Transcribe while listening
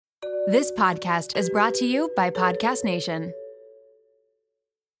This podcast is brought to you by Podcast Nation.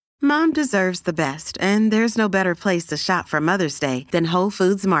 Mom deserves the best, and there's no better place to shop for Mother's Day than Whole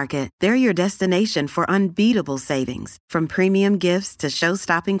Foods Market. They're your destination for unbeatable savings, from premium gifts to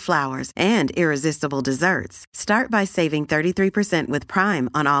show-stopping flowers and irresistible desserts. Start by saving 33% with Prime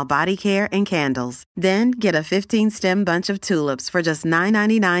on all body care and candles. Then get a 15-stem bunch of tulips for just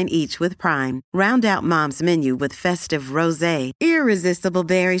 $9.99 each with Prime. Round out Mom's menu with festive rosé, irresistible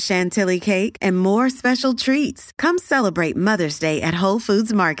berry chantilly cake, and more special treats. Come celebrate Mother's Day at Whole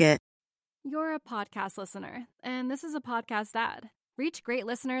Foods Market. You're a podcast listener, and this is a podcast ad. Reach great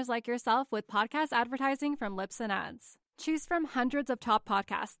listeners like yourself with podcast advertising from Libsyn Ads. Choose from hundreds of top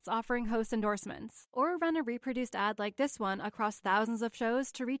podcasts offering host endorsements, or run a reproduced ad like this one across thousands of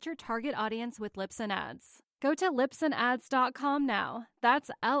shows to reach your target audience with Libsyn Ads. Go to libsynads.com now. That's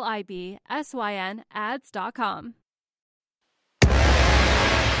LIBSYN ads.com.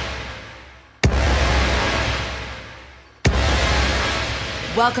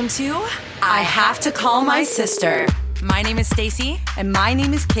 Welcome to I Have to Call My Sister. My name is Stacy. And my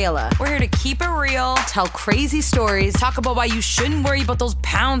name is Kayla. We're here to keep it real, Tell crazy stories, talk about why you shouldn't worry about those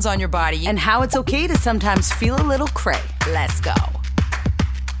pounds on your body, and how it's okay to sometimes feel a little cray. let's go.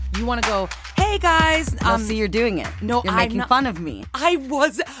 You want to go, hey guys. See, you're doing it. No, you're I'm making not- fun of me. I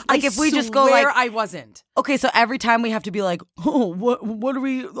was. Like, I if we just go swear like- I wasn't. Okay, so every time we have to be like, oh, what are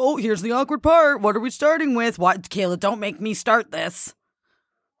we? Oh, here's the awkward part. What are we starting with? What, Kayla? Don't make me start this.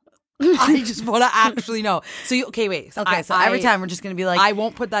 I just want to actually know. So you wait. Okay, so every time we're just gonna be like, I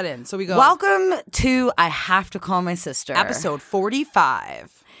won't put that in. So we go. welcome to I Have to Call My Sister, episode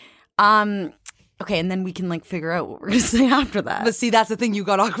 45. Okay, and then we can like figure out what we're gonna say after that. But see, that's the thing. You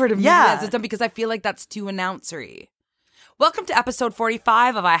got awkward immediately Yeah. as it's done because I feel like that's too announcery. Welcome to episode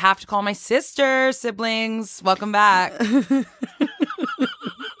 45 of I Have to Call My Sister, siblings. Welcome back.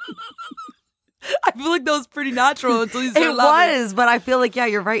 I feel like that was pretty natural until you started It laughing. was, but I feel like, yeah,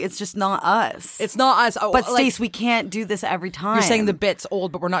 you're right. It's just not us. It's not us. Oh, But like, Stace, we can't do this every time. you're saying the bit's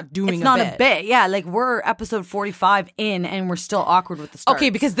old, but we're not doing it's a not bit. a bit. Yeah, like we're episode 45 in, and we're still awkward with the start.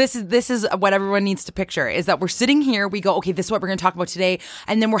 Okay, because this is what everyone needs to picture is that we're sitting here, we go, okay, this is what we're going to talk about today,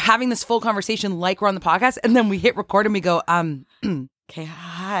 and then we're having this full conversation like we're on the podcast, and then we hit record and we go, okay,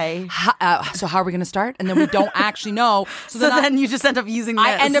 hi. so how are we going to start? And then we don't actually know. So then you just end up using this.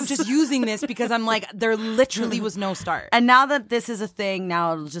 I end up just using this because I'm like, there literally was no start. And now that this is a thing,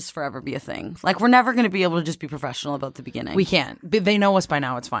 now it'll just forever be a thing. Like, we're never going to be able to just be professional about the beginning. We can't. They know us by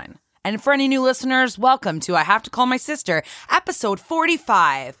now. It's fine. And for any new listeners, welcome to I Have to Call My Sister, episode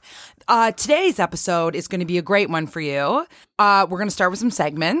 45. Today's episode is going to be a great one for you. We're going to start with some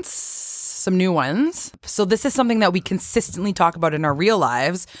segments, some new ones. So this is something that we consistently talk about in our real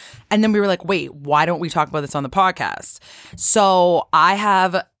lives. And then we were like, wait, why don't we talk about this on the podcast? So I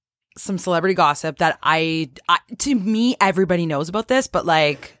have some celebrity gossip that to me, everybody knows about this, but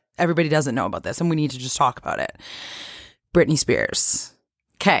like everybody doesn't know about this. And we need to just talk about it. Britney Spears.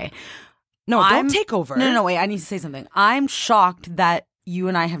 Okay. No, don't take over. No, wait. I need to say something. I'm shocked that you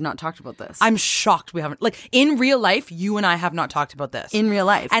and I have not talked about this. I'm shocked we haven't. Like, in real life, you and I have not talked about this. in real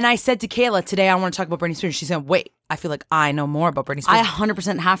life. And I said to Kayla, today I want to talk about Britney Spears. She said, wait, I feel like I know more about Britney Spears. I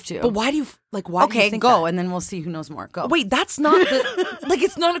 100% have to. But why do you, why do you Okay, think go, that? and then we'll see who knows more. Go. Wait, that's not the, like,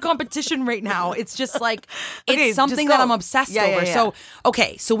 it's not a competition right now. It's just like, it's Okay, something just that go. I'm obsessed Yeah, over. yeah. So,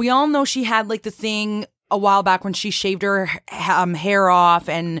 okay, so we all know she had like the thing a while back when she shaved her hair off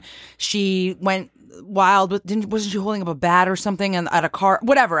and she went wild with, wasn't she holding up a bat or something and at a car,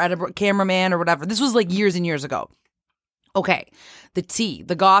 whatever, at a cameraman or whatever. This was like years and years ago. Okay,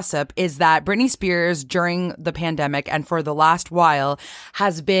 the gossip is that Britney Spears during the pandemic and for the last while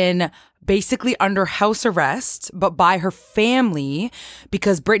has been basically under house arrest, but by her family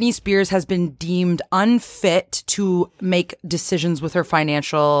because Britney Spears has been deemed unfit to make decisions with her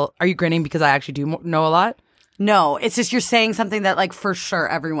financial. Are you grinning because I actually do know a lot? No, it's just you're saying something that like for sure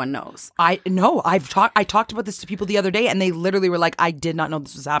everyone knows. I talked about this to people the other day and they literally were like, I did not know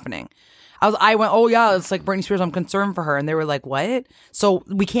this was happening. I went, oh yeah, it's like Britney Spears, I'm concerned for her. And they were like, what? So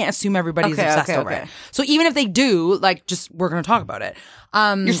we can't assume everybody's obsessed over it. So even if they do, like, just, we're going to talk about it.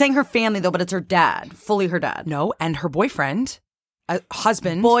 You're saying her family though, but it's her dad, fully her dad. No, and her boyfriend,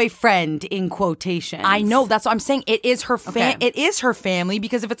 husband. Boyfriend in quotation. I know, that's what I'm saying. It is her Okay. It is her family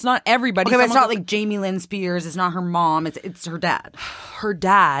because if it's not everybody. Okay, but it's someone not like Jamie Lynn Spears. It's not her mom. It's her dad. her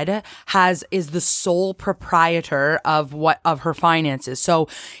dad is the sole proprietor of her finances. So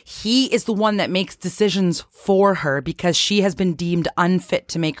he is the one that makes decisions for her because she has been deemed unfit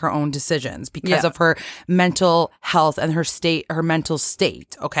to make her own decisions because of her mental health and her mental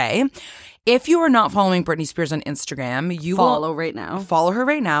state. Okay. If you are not following Britney Spears on Instagram, you Follow right now. Follow her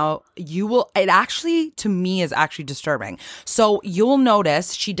right now. You will. It actually, to me, is actually disturbing. So you'll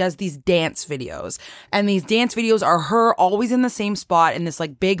notice she does these dance videos, and these dance videos are her always in the same spot in this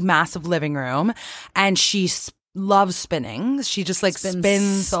like big, massive living room, and she loves spinning. She just like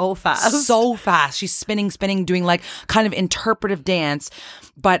spins so fast. So fast. She's spinning, doing like kind of interpretive dance,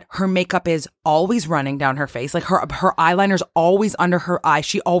 but her makeup is always running down her face. Like her eyeliner's always under her eye.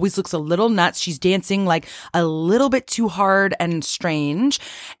 She always looks a little nuts. She's dancing like a little bit too hard and strange.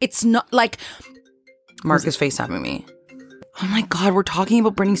 It's not like Mark is FaceTiming me. Oh my God, we're talking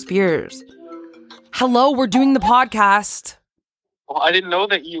about Britney Spears. Hello, we're doing the podcast. Well, I didn't know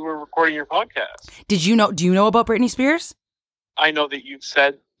that you were recording your podcast. Did you know? Do you know about Britney Spears? I know that you've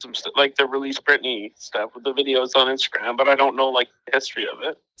said some stuff, like the Release Britney stuff with the videos on Instagram, but I don't know like the history of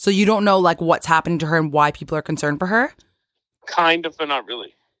it. So you don't know like what's happening to her and why people are concerned for her? Kind of, but not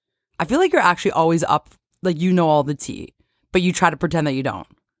really. I feel like you're actually always up, like you know all the tea, but you try to pretend that you don't.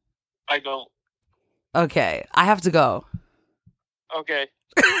 I don't. Okay, I have to go. Okay.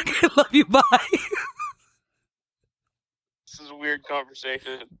 Love you, bye. This is a weird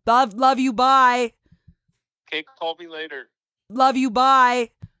conversation. Love you, bye. Okay, call me later. Love you,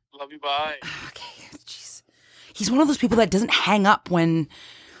 bye. Love you, bye. Okay, jeez. He's one of those people that doesn't hang up when,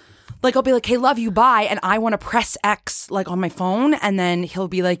 like, I'll be like, hey, love you, bye, and I want to press X, like, on my phone, and then he'll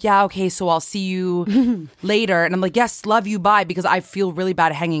be like, yeah, okay, so I'll see you later, and I'm like, yes, love you, bye, because I feel really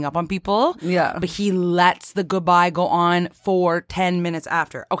bad hanging up on people. Yeah. But he lets the goodbye go on for 10 minutes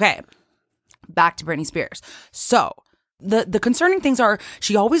after. Okay, back to Britney Spears. So the concerning things are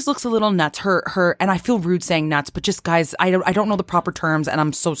she always looks a little nuts. Her and I feel rude saying nuts, but just guys, I don't know the proper terms, and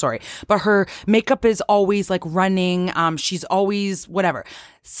I'm so sorry. But her makeup is always like running. She's always whatever.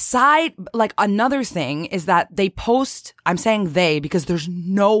 Like another thing is that they post. I'm saying they because there's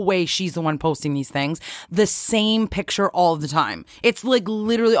no way she's the one posting these things. The same picture all the time. It's like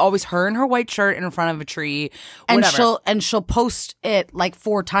literally always her in her white shirt in front of a tree. Whatever. And she'll post it like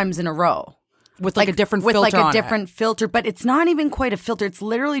 4 times in a row. With like a different filter with like on a different filter, but it's not even quite a filter. It's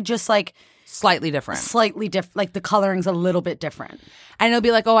literally just like slightly different. Like the coloring's a little bit different. And it'll be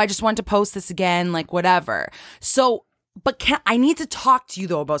like, oh, I just want to post this again, like whatever. So, but I need to talk to you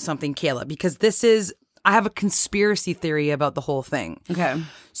though about something, Kayla, because I have a conspiracy theory about the whole thing. Okay.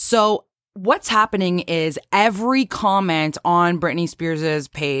 So what's happening is every comment on Britney Spears'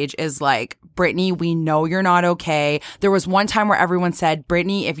 page is like, Britney, we know you're not okay. There was one time where everyone said,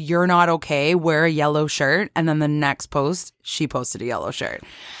 Britney, if you're not okay, wear a yellow shirt. And then the next post, she posted a yellow shirt.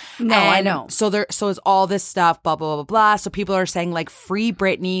 No, and I know. So it's all this stuff, blah, blah, blah, blah. So people are saying like, free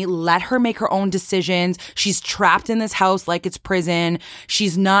Britney, let her make her own decisions. She's trapped in this house like it's prison.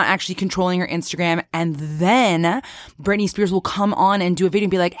 She's not actually controlling her Instagram. And then Britney Spears will come on and do a video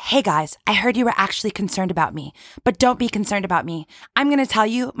and be like, hey guys, I heard you were actually concerned about me, but don't be concerned about me. I'm going to tell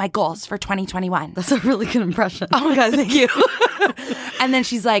you my goals for 2021. That's a really good impression. Oh my God, thank you. And then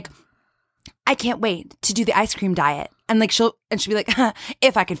she's like, I can't wait to do the ice cream diet. And like she'll be like,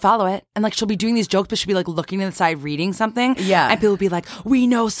 if I can follow it. And like she'll be doing these jokes, but she'll be like looking to the side reading something. Yeah. And people will be like, we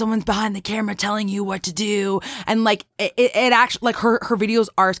know someone's behind the camera telling you what to do. And like it actually, like her videos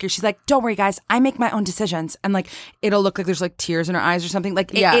are scary. She's like, don't worry guys, I make my own decisions. And like it'll look like there's like tears in her eyes or something.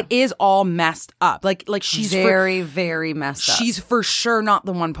 Like it is all messed up. Like she's very, very messed up. She's for sure not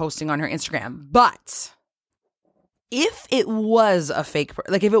the one posting on her Instagram. But if it was a fake,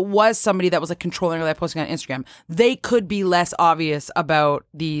 like if it was somebody that was like controlling her life posting on Instagram, they could be less obvious about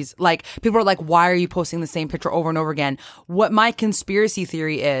these. Like people are like, why are you posting the same picture over and over again? What my conspiracy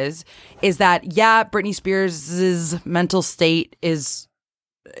theory is that, yeah, Britney Spears' mental state is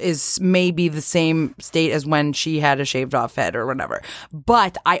maybe the same state as when she had a shaved off head or whatever.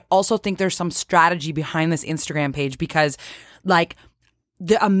 But I also think there's some strategy behind this Instagram page because like,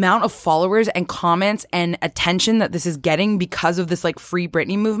 the amount of followers and comments and attention that this is getting because of this like free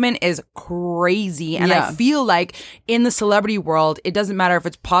Britney movement is crazy. And I feel like in the celebrity world, it doesn't matter if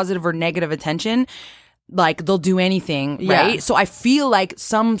it's positive or negative attention, like they'll do anything, right? Yeah. So I feel like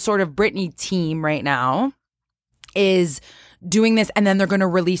some sort of Britney team right now is doing this, and then they're going to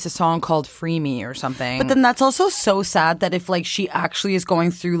release a song called Free Me or something. But then that's also so sad that if like she actually is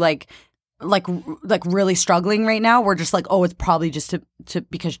going through like really struggling right now, we're just like, oh, it's probably just to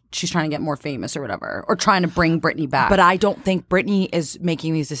because she's trying to get more famous or whatever, or trying to bring Britney back. But I don't think Britney is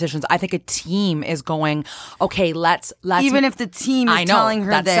making these decisions. I think a team is going, okay, let's even if the team is telling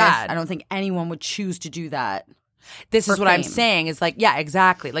her that's this, sad. I don't think anyone would choose to do that. This is for what I'm fame. saying is like, yeah,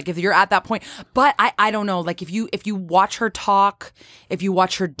 exactly. Like if you're at that point, but I don't know, like if you watch her talk, if you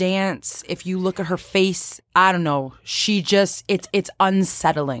watch her dance, if you look at her face, I don't know, she just, it's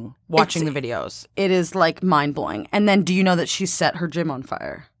unsettling watching the videos. It is like mind blowing. And then do you know that she set her gym on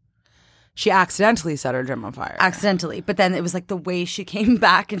fire? She accidentally set her gym on fire. Accidentally. But then it was like the way she came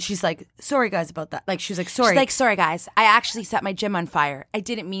back and she's like, sorry guys about that. Like she was like, sorry. She's like, sorry guys, I actually set my gym on fire. I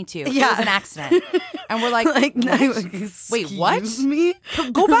didn't mean to. It Yeah. was an accident. And we're like, wait, what? Excuse me?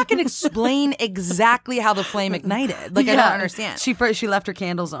 Go back and explain exactly how the flame ignited. Like I don't understand. She left her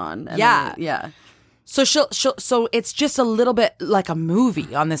candles on. And Yeah. then, yeah. So so it's just a little bit like a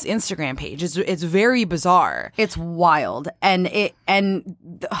movie on this Instagram page. It's very bizarre. It's wild. And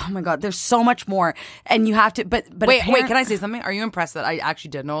oh my God, there's so much more. And you have to, but Wait, can I say something? Are you impressed that I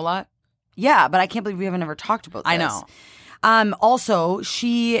actually did know a lot? Yeah, but I can't believe we haven't ever talked about this. I know. Also,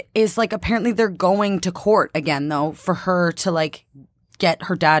 she is like, apparently they're going to court again, though, for her to like get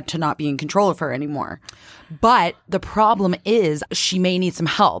her dad to not be in control of her anymore. But the problem is she may need some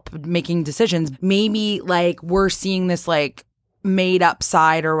help making decisions. Maybe like we're seeing this like made up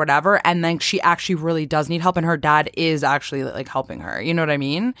side or whatever, and then she actually really does need help and her dad is actually like helping her. You know what I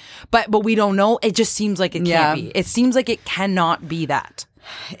mean? But we don't know. It just seems like it can't be. It seems like it cannot be that.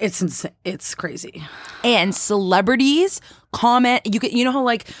 It's insane. It's crazy. And celebrities comment. You know how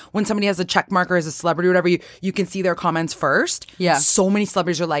like when somebody has a check marker as a celebrity or whatever, you can see their comments first. Yeah. So many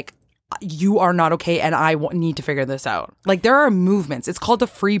celebrities are like, you are not okay and I need to figure this out. Like there are movements. It's called the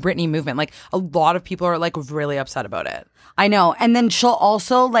Free Britney movement. Like a lot of people are like really upset about it. I know. And then she'll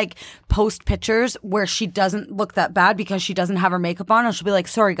also like post pictures where she doesn't look that bad because she doesn't have her makeup on. And she'll be like,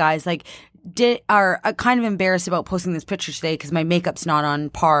 sorry guys, like are kind of embarrassed about posting this picture today because my makeup's not on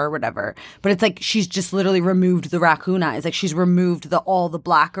par or whatever. But it's like she's just literally removed the raccoon eyes. Like she's removed all the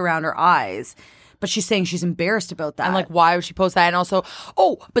black around her eyes. But she's saying she's embarrassed about that. And like, why would she post that? And also,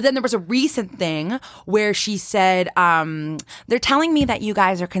 but then there was a recent thing where she said, they're telling me that you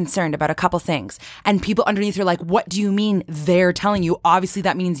guys are concerned about a couple things. And people underneath are like, what do you mean they're telling you? Obviously,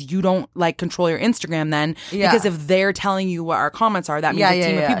 that means you don't like control your Instagram then. Yeah. Because if they're telling you what our comments are, that means a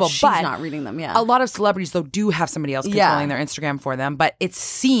team of people. She's but not reading them, a lot of celebrities, though, do have somebody else controlling their Instagram for them. But it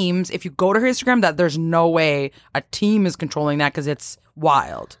seems, if you go to her Instagram, that there's no way a team is controlling that because it's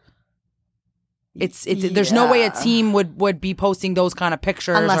wild. There's no way a team would be posting those kind of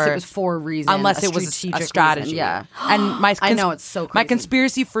pictures unless it was for a reason. Unless it was a strategy. Reason, yeah. And I know it's so crazy. My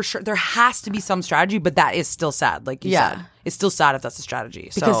conspiracy for sure, there has to be some strategy, but that is still sad. Like you said, it's still sad if that's a strategy.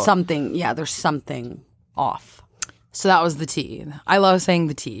 Because there's something off. So that was the tea. I love saying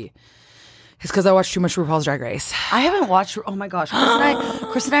the tea. It's because I watched too much RuPaul's Drag Race. I haven't watched. Oh my gosh,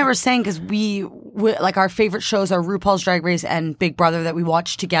 Chris and I were saying because we like our favorite shows are RuPaul's Drag Race and Big Brother that we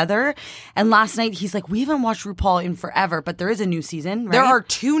watch together. And last night he's like, we haven't watched RuPaul in forever, but there is a new season. Right? There are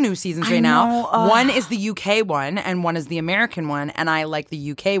 2 new seasons right now. One is the UK one, and one is the American one. And I like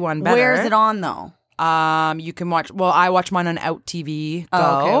the UK one better. Where is it on though? You can watch. Well, I watch mine on Out TV. Go.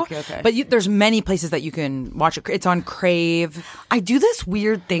 Oh, okay. But there's many places that you can watch it. It's on Crave. I do this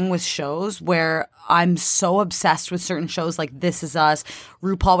weird thing with shows where I'm so obsessed with certain shows like This Is Us,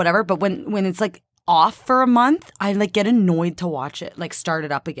 RuPaul, whatever. But when it's like off for a month, I like get annoyed to watch it, like start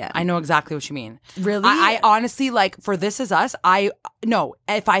it up again. I know exactly what you mean. Really? I honestly like for This Is Us.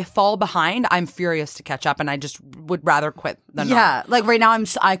 If I fall behind, I'm furious to catch up, and I just would rather quit than not. Yeah, like right now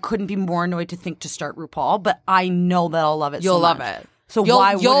I couldn't be more annoyed to think to start RuPaul, but I know that I'll love it. You'll so love much. it. So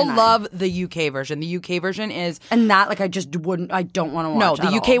why wouldn't you'll I? love the UK version. The UK version is And that like I just wouldn't. I don't want to no. watch. The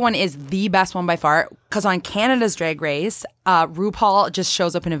UK one is the best one by far because on Canada's Drag Race, RuPaul just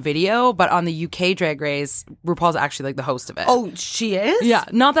shows up in a video, but on the UK Drag Race, RuPaul's actually like the host of it. Oh, she is. Yeah,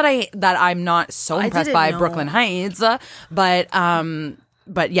 not that I'm not so impressed didn't by know. Brooklyn Heights, but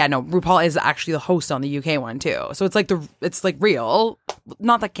yeah, no, RuPaul is actually the host on the UK one too. So it's like real.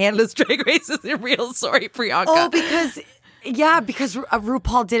 Not that Canada's Drag Race isn't real. Sorry, Priyanka. Oh, because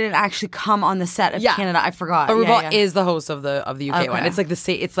RuPaul didn't actually come on the set of Canada. I forgot. But RuPaul is the host of the UK one. It's like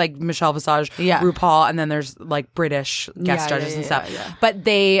it's like Michelle Visage, RuPaul, and then there's like British guest judges and stuff. Yeah. But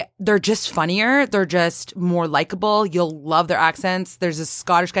they're just funnier. They're just more likable. You'll love their accents. There's a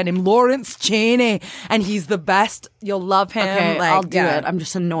Scottish guy named Lawrence Chaney, and he's the best. You'll love him. Okay, like, I'll do it. I'm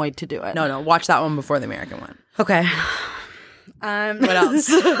just annoyed to do it. No, watch that one before the American one. Okay. What else?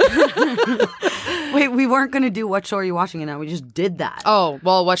 Wait, we weren't going to do What Show Are You Watching? And now we just did that. Oh,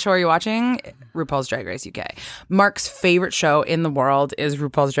 well, what show are you watching? RuPaul's Drag Race UK. Mark's favorite show in the world is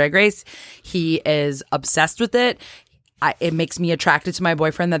RuPaul's Drag Race. He is obsessed with it. it makes me attracted to my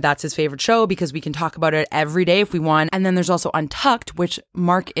boyfriend that's his favorite show because we can talk about it every day if we want. And then there's also Untucked, which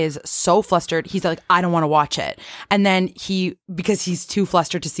Mark is so flustered. He's like, I don't want to watch it. And then because he's too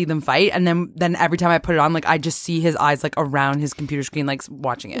flustered to see them fight. And then every time I put it on, like I just see his eyes like around his computer screen, like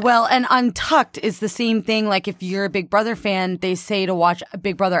watching it. Well, and Untucked is the same thing. Like if you're a Big Brother fan, they say to watch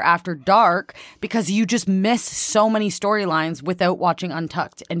Big Brother After Dark because you just miss so many storylines without watching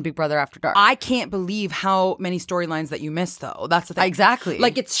Untucked and Big Brother After Dark. I can't believe how many storylines that you miss, though. That's the thing. Exactly.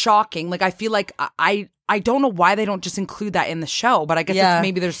 Like, it's shocking. Like, I feel like I don't know why they don't just include that in the show, but I guess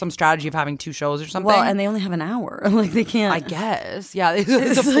maybe there's some strategy of having 2 shows or something. Well, and they only have an hour. Like, they can't. I guess. Yeah, it's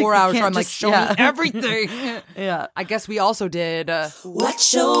a 4-hour show. I'm like, show me everything. Yeah. I guess we also did. What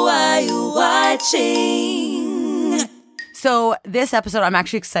show are you watching? So this episode, I'm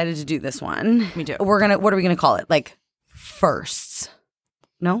actually excited to do this one. Me too. What are we gonna call it? Like, firsts?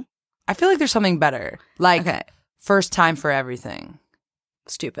 No? I feel like there's something better. Like, Okay. first time for everything.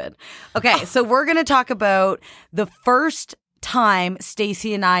 Stupid. Okay, so we're going to talk about the first time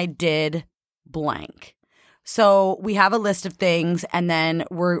Stacey and I did blank. So we have a list of things, and then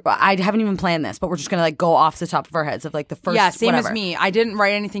I haven't even planned this, but we're just going to like go off the top of our heads of like the first. Yeah, same whatever. as me. I didn't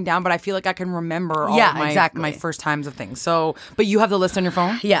write anything down, but I feel like I can remember all Yeah, of my, exactly. my first times of things. So, but you have the list on your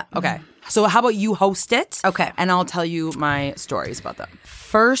phone? Yeah. Okay. So how about you host it? Okay. And I'll tell you my stories about them.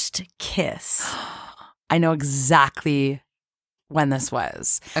 First kiss. I know exactly when this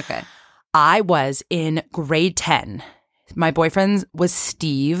was. Okay. I was in grade 10. My boyfriend was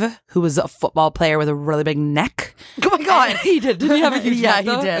Steve, who was a football player with a really big neck. Oh my God. And he did. Did he have a huge Yeah, neck,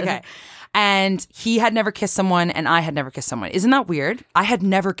 though? he did. Okay. And he had never kissed someone, and I had never kissed someone. Isn't that weird? I had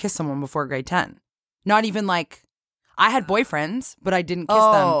never kissed someone before grade 10. Not even like, I had boyfriends, but I didn't kiss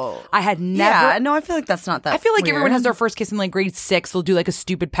them. I had never. Yeah, no, I feel like that's not that I feel like weird. everyone has their first kiss in like grade 6. They'll do like a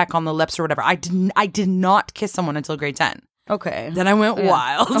stupid peck on the lips or whatever. I did not kiss someone until grade 10. Okay. Then I went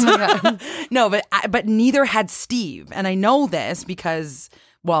wild. Oh my God. No, but neither had Steve, and I know this because,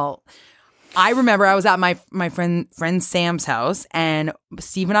 well, I remember I was at my friend Sam's house, and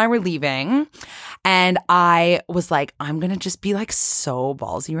Steve and I were leaving, and I was like, I'm gonna just be like so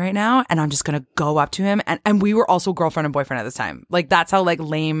ballsy right now, and I'm just gonna go up to him, and we were also girlfriend and boyfriend at this time. Like that's how like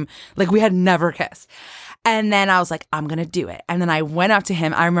lame, like we had never kissed. And then I was like, I'm going to do it. And then I went up to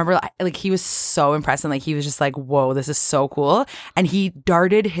him. I remember like he was so impressed and like he was just like, whoa, this is so cool. And he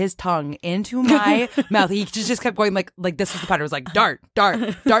darted his tongue into my mouth. He just kept going like this was the pattern. It was like dart, dart,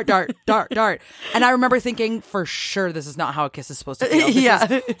 dart, dart, dart, dart. And I remember thinking for sure this is not how a kiss is supposed to feel.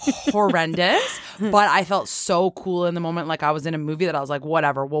 This is horrendous. But I felt so cool in the moment. Like I was in a movie that I was like,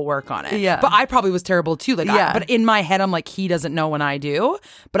 whatever, we'll work on it. Yeah. But I probably was terrible too. Like, Yeah. but in my head, I'm like, he doesn't know when I do.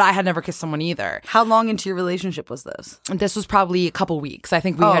 But I had never kissed someone either. How long into your relationship was this? This was probably a couple weeks. I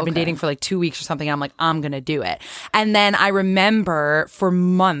think we had been dating for like 2 weeks or something. I'm like, I'm going to do it. And then I remember for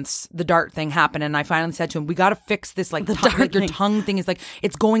months, the dart thing happened. And I finally said to him, we got to fix this. Like, your tongue thing is like,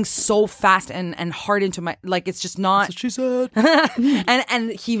 it's going so fast and hard into my, like, it's just not. That's what she said.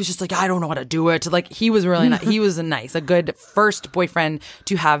 and he was just like, I don't know how to do it. Like, he was really nice. He was a good first boyfriend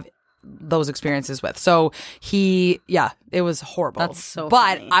to have those experiences with. So it was horrible. That's so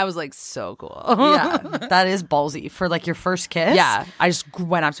But funny. I was like, so cool. Yeah, that is ballsy for like your first kiss. Yeah, I just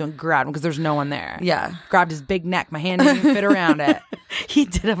went up to him and grabbed him because there's no one there. Yeah. Grabbed his big neck. My hand didn't even fit around it. He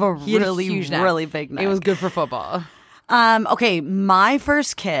did have a He had a really, huge neck. really big neck. It was good for football. Okay, my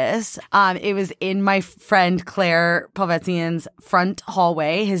first kiss, it was in my friend Claire Palvetzian's front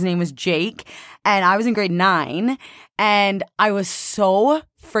hallway. His name was Jake, and I was in grade 9, and I was so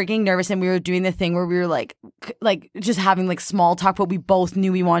freaking nervous, and we were doing the thing where we were like just having like small talk, but we both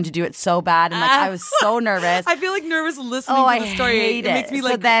knew we wanted to do it so bad, and like I was so nervous. I feel like nervous listening Oh, to I the story. hate it. Makes me So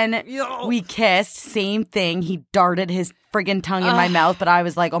like. then Yo. we kissed, same thing. He darted his friggin' tongue in my mouth, but I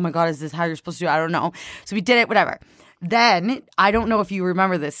was like, oh my God, is this how you're supposed to do it? I don't know. So we did it, whatever. Then, I don't know if you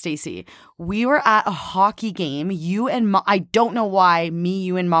remember this, Stacey. We were at a hockey game. You and Mom, I don't know why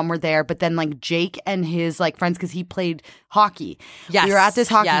you and Mom were there, but then like Jake and his like friends, because he played hockey. Yes. We were at this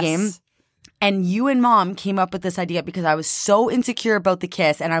hockey Yes. game. And you and Mom came up with this idea because I was so insecure about the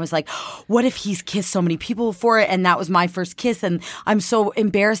kiss. And I was like, what if he's kissed so many people before it? And that was my first kiss. And I'm so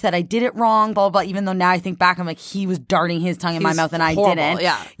embarrassed that I did it wrong, blah, blah, blah. Even though now I think back, I'm like, he was darting his tongue in my He's mouth and I horrible, didn't.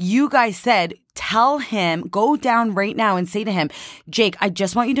 yeah. You guys said, tell him, go down right now and say to him, Jake, I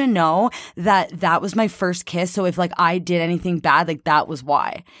just want you to know that was my first kiss. So if like I did anything bad, like that was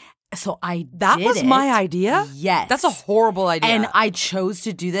why. So I That did was it. my idea? Yes. That's a horrible idea. And I chose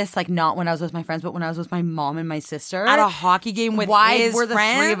to do this, like, not when I was with my friends, but when I was with my mom and my sister. At a hockey game with why his were the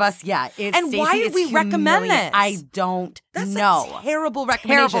friends? three of us? Yeah. And why did we recommend this? I don't That's know. a terrible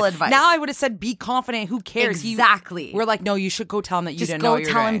recommendation. Terrible advice. Now I would have said, be confident. Who cares? Exactly. We're like, no, you should go tell him that you Just didn't know go what you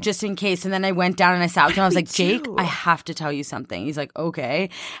were tell him doing. just in case. And then I went down and I sat with him. I was like, Jake, I have to tell you something. He's like, okay.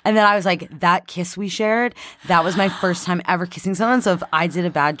 And then I was like, that kiss we shared, that was my first time ever kissing someone. So if I did a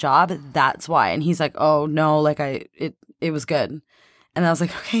bad job, that's why. And he's like, oh no, like it was good. And I was like,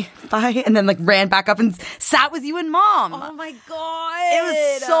 okay, bye. And then like ran back up and sat with you and mom. Oh my God. It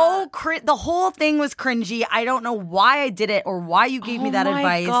was so the whole thing was cringy. I don't know why I did it or why you gave me that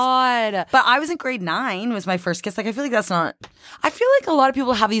advice. Oh my God. But I was in grade 9 was my first kiss. Like, I feel like that's not. I feel like a lot of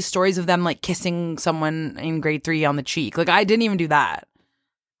people have these stories of them like kissing someone in grade 3 on the cheek. Like I didn't even do that.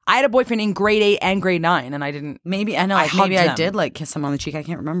 I had a boyfriend in grade 8 and grade 9 and I didn't. Maybe, I know. I Maybe hugged I them. did like kiss him on the cheek. I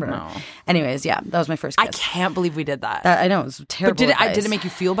can't remember. No. Anyways, yeah, that was my first kiss. I can't believe we did that. I know, it was terrible. But advice. did it make you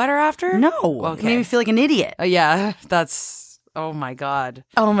feel better after? No. Okay. It made me feel like an idiot. Yeah, that's, oh my God.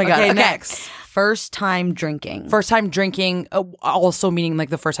 Oh my God. Okay, Okay. next. First time drinking. First time drinking, also meaning like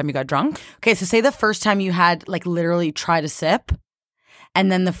the first time you got drunk? Okay, so say the first time you had like literally tried a sip,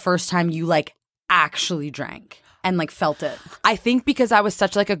 and then the first time you like actually drank and like felt it. I think because I was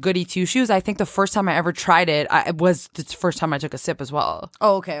such like a goody two shoes, I think the first time I ever tried it, it was the first time I took a sip as well.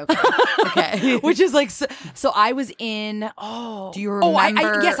 Oh, okay. Okay. Which is like, so I was in, Do you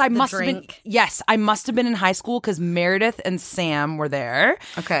remember yes, I the must have been, drink? yes, I must have been in high school because Meredith and Sam were there.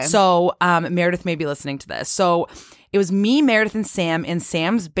 Okay. So Meredith may be listening to this. So it was me, Meredith, and Sam in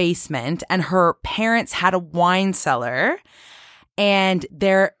Sam's basement, and her parents had a wine cellar. And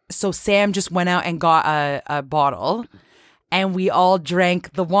so Sam just went out and got a bottle, and we all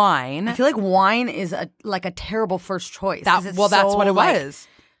drank the wine. I feel like wine is a terrible first choice. 'cause it's That's so, what it like- was.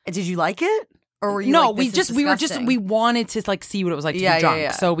 Did you like it? Or were you No, like, this is we disgusting? wanted to like see what it was like to Yeah, be drunk.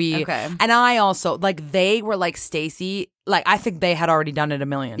 yeah. So Okay. and I also like they were like Stacey, like I think they had already done it a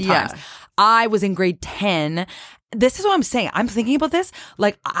million times. Yeah. I was in grade 10. This is what I'm saying. I'm thinking about this.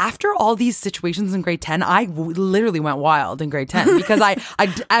 Like after all these situations in grade 10, I literally went wild in grade 10 because I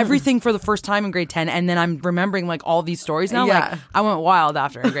did everything for the first time in grade 10. And then I'm remembering like all these stories now. Yeah. Like I went wild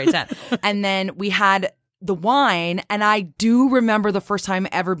after in grade 10. And then we had the wine, and I do remember the first time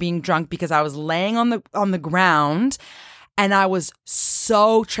ever being drunk because I was laying on the ground and I was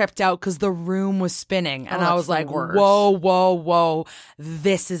so tripped out because the room was spinning, and I that's was the like, worst. whoa,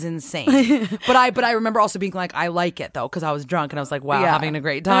 this is insane. but I remember also being like, I like it though because I was drunk and I was like, wow, Yeah. having a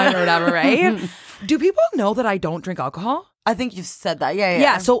great time or whatever, right? Do people know that I don't drink alcohol? I think you've said that. Yeah.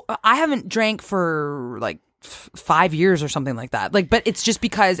 Yeah, so I haven't drank for like 5 years or something like that. Like, but it's just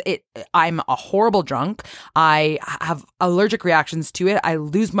because I'm a horrible drunk. I have allergic reactions to it. I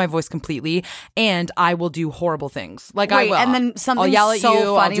lose my voice completely, and I will do horrible things. Like I Wait, will. and then something I'll yell at so you.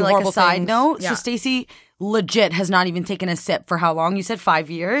 I'll funny, do like horrible a side things. note. Yeah. So Stacey legit has not even taken a sip for how long? You said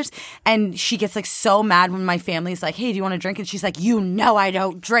 5 years, and she gets like so mad when my family's like, "Hey, do you want to drink?" And she's like, "You know, I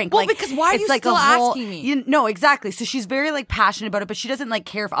don't drink." Well, like, because why are it's you like still a whole, asking me? No, exactly. So she's very like passionate about it, but she doesn't like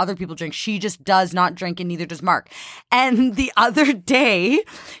care if other people drink. She just does not drink, and neither does Mark. And the other day,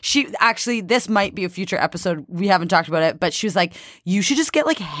 this might be a future episode. We haven't talked about it, but she was like, "You should just get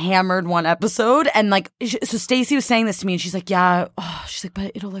like hammered one episode." And like, so Stacey was saying this to me, and she's like, "Yeah," she's like,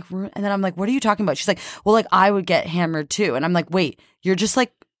 "But it'll like ruin." And then I'm like, "What are you talking about?" She's like, "Well, like I would get hammered too." And I'm like, "Wait, you're just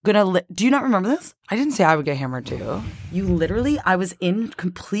like gonna do you not remember this?" I didn't say I would get hammered too. You literally, I was in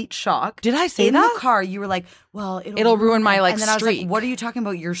complete shock. Did I say in that? the car? You were like, "Well, It'll ruin my, like, And then I was streak. like, "What are you talking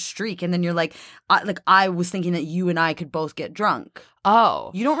about? Your streak?" And then you're like, I was thinking that you and I could both get drunk. Oh,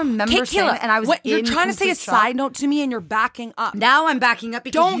 You don't remember saying that? And I was. what, you're in trying to say a complete shock. side note to me, and you're backing up. Now I'm backing up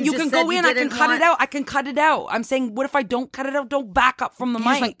because Don't. You just can said go you in. I can didn't cut want- it out. I can cut it out. I'm saying, what if I don't cut it out? Don't back up from the You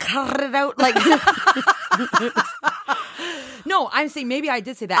mic. just went cut it out like. No, I'm saying maybe I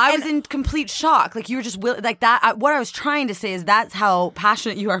did say that. I And- was in complete shock. Like you were just like that. What I was trying to say is that's how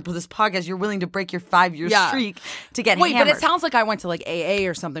passionate you are about this podcast. You're willing to break your 5-year Yeah. streak to get Wait, hammered. but it sounds like I went to like AA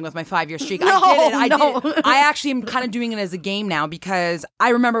or something with my 5-year streak. No, I did it. no. I did. I actually am kind of doing it as a game now because I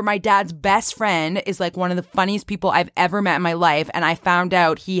remember my dad's best friend is like one of the funniest people I've ever met in my life. And I found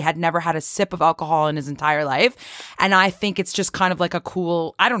out he had never had a sip of alcohol in his entire life. And I think it's just kind of like a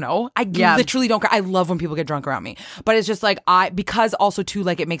cool, I don't know. I literally don't care. I love when people get drunk around me. But it's just like, because also too,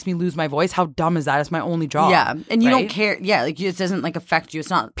 like it makes me lose my voice. How dumb is that? It's my only job. Yeah, and you right? don't care. Yeah, like it doesn't like affect you. It's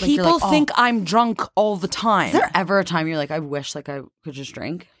not. Like, you're People like, think I'm drunk all the time. Is there ever a time you're like, I wish like I could just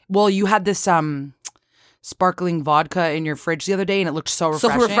drink? Well, you had this sparkling vodka in your fridge the other day, and it looked so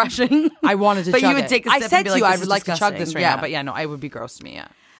refreshing. So refreshing. I wanted to But chug you would it. take a I sip said and be to like, you, I "This would is like to chug this disgusting." right Yeah. now, but yeah, no, it would be gross to me. Yeah.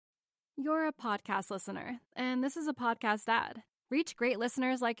 You're a podcast listener, and this is a podcast ad. Reach great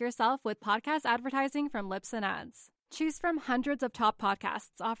listeners like yourself with podcast advertising from Lips and Ads. Choose from hundreds of top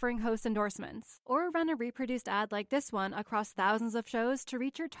podcasts offering host endorsements, or run a reproduced ad like this one across thousands of shows to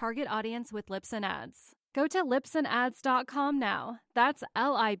reach your target audience with Lips and Ads. Go to lipsandads.com now. That's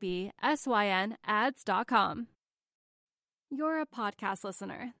LIBSYN ads.com. You're a podcast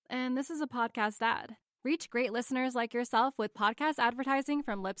listener, and this is a podcast ad. Reach great listeners like yourself with podcast advertising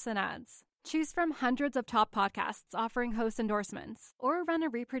from Lips and Ads. Choose from hundreds of top podcasts offering host endorsements, or run a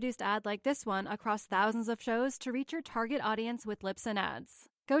reproduced ad like this one across thousands of shows to reach your target audience with Lips and Ads.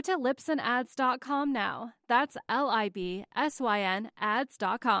 Go to lipsandads.com now. That's LIBSYN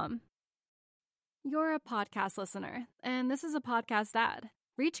ads.com. You're a podcast listener, and this is a podcast ad.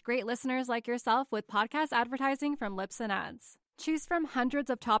 Reach great listeners like yourself with podcast advertising from Lips and Ads. Choose from hundreds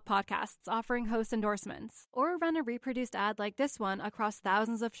of top podcasts offering host endorsements, or run a reproduced ad like this one across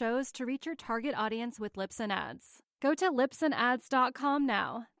thousands of shows to reach your target audience with Lips and Ads. Go to lipsandads.com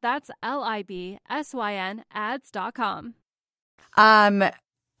now. That's LIBSYN ads.com.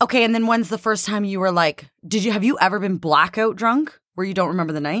 Okay, and then when's the first time you were like, have you ever been blackout drunk where you don't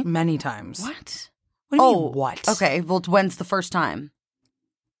remember the night? Many times. What? What do you mean, what? Okay, well, when's the first time?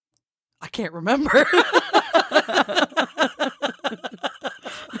 I can't remember.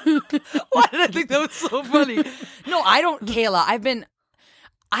 Why did I think that was so funny? No, I don't, Kayla.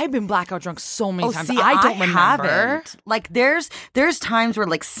 I've been blackout drunk so many times. See, I don't remember. Haven't. Like there's times where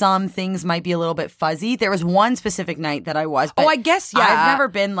like some things might be a little bit fuzzy. There was one specific night that I was. But I guess yeah. I've never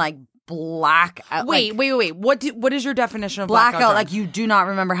been like blackout. Wait. What is your definition of blackout? Blackout, like you do not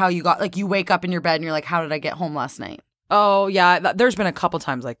remember how you got. Like you wake up in your bed and you're like, how did I get home last night? Oh yeah, there's been a couple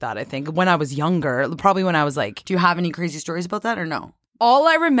times like that. I think when I was younger, probably when I was like. Do you have any crazy stories about that or no? All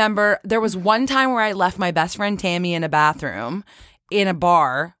I remember, there was one time where I left my best friend Tammy in a bathroom in a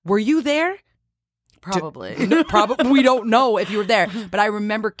bar. Were you there? Probably. Probably. We don't know if you were there. But I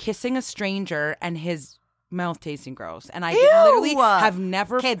remember kissing a stranger and his mouth tasting gross. And I literally have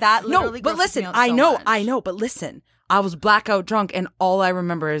never... Okay, that literally No, but listen, I know. But listen, I was blackout drunk and all I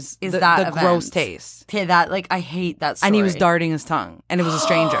remember is the gross taste. Okay, that, like, I hate that story. And he was darting his tongue and it was a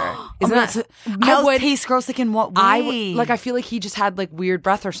stranger. Isn't that... Mouth tastes gross, like in what way? I feel like he just had like weird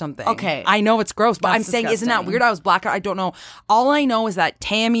breath or something. Okay. I know it's gross, but That's I'm saying, disgusting. isn't that weird? I was blackout. I don't know. All I know is that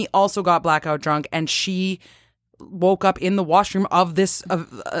Tammy also got blackout drunk and she woke up in the washroom of this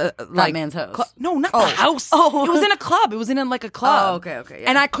like man's house. No, not the house. Oh, it was in a club. It was in like a club. Oh, okay. Yeah.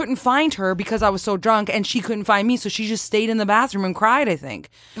 And I couldn't find her because I was so drunk, and she couldn't find me, so she just stayed in the bathroom and cried. I think.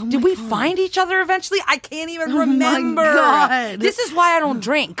 Did we find each other eventually? I can't even remember. My God. This is why I don't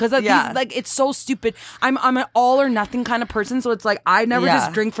drink because like it's so stupid. I'm an all or nothing kind of person, so it's like I never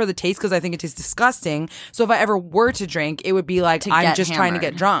just drink for the taste because I think it tastes disgusting. So if I ever were to drink, it would be like I'm just trying to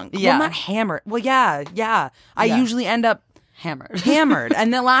get drunk. Yeah, well, not hammered. Well, yeah. I usually end up hammered.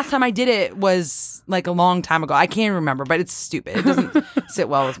 And the last time I did it was like a long time ago. I can't remember, but it's stupid. It doesn't sit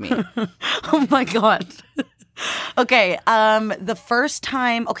well with me. Oh my God. Okay, the first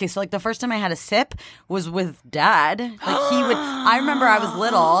time I had a sip was with Dad. Like I remember I was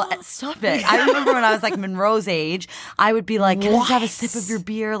little. Stop it. I remember when I was like Monroe's age, I would be like, can I just have a sip of your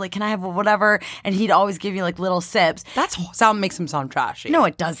beer? Like, can I have whatever? And he'd always give me like little sips. Makes him sound trashy. No,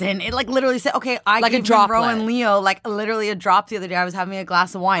 it doesn't. It like literally said, okay, I like gave a droplet. Monroe and Leo like literally a drop the other day. I was having a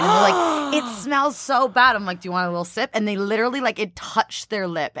glass of wine and they're like, it smells so bad. I'm like, do you want a little sip? And they literally like it touched their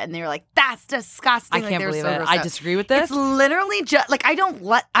lip and they were like, that's disgusting. I can't believe it. I disagree with this. It's literally just like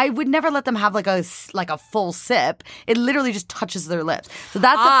I would never let them have like a full sip. It literally just touches their lips. So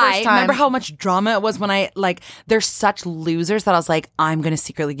that's the first time. Remember how much drama it was when I like they're such losers that I was like, I'm gonna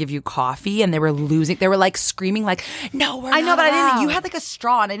secretly give you coffee, and they were losing. They were like screaming like, no, we're not. I know, but allowed. I didn't. You had like a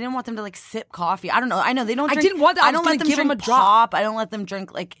straw, and I didn't want them to like sip coffee. I don't know. I know they don't. Drink, I didn't want. I don't let them give drink them a drop. pop. I don't let them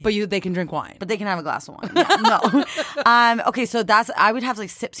drink like. But they can drink wine. But they can have a glass of wine. Yeah, no. Okay, so I would have like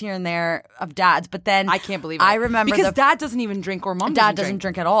sips here and there of Dad's, but then I can't believe it. I remember because Dad doesn't even drink or Mom doesn't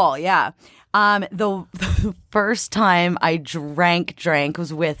drink at all. Yeah. The first time I drank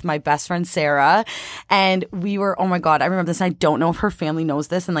was with my best friend Sarah, and we were. Oh my God, I remember this. And I don't know if her family knows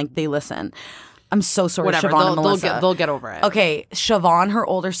this, and like they listen. I'm so sorry, whatever. Siobhan and Melissa. They'll get over it. Okay, Siobhan, her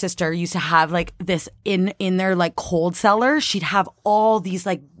older sister, used to have like this in their like cold cellar. She'd have all these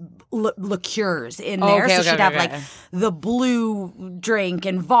like liqueurs in there. Okay, So okay, she'd have okay. like the blue drink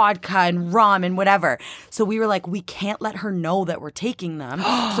and vodka and rum and whatever. So we were like, we can't let her know that we're taking them.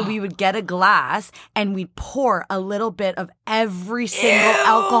 So we would get a glass and we'd pour a little bit of every single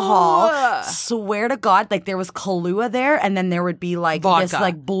alcohol. Swear to God, like there was Kahlua there, and then there would be like this Vodka.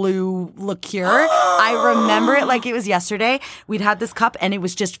 like blue liqueur. I remember it like it was yesterday. We'd had this cup and it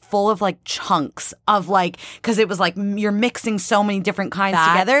was just full of like chunks of like, because it was like you're mixing so many different kinds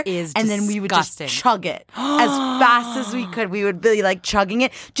That together, is and then we would just disgusting. chug it as fast as we could. We would be like chugging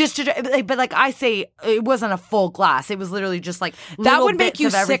it just to, but like I say, it wasn't a full glass. It was literally just like That little would make bits you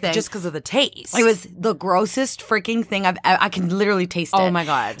of sick everything. just because of the taste. It was the grossest freaking thing I can literally taste it. Oh my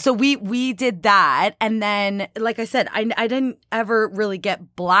God. So we did that, and then like I said, I didn't ever really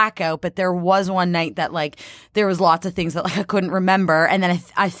get blackout, but there was one night that like there was lots of things that like I couldn't remember, and then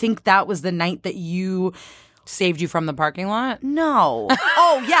I think that was the night that you. saved you from the parking lot. No.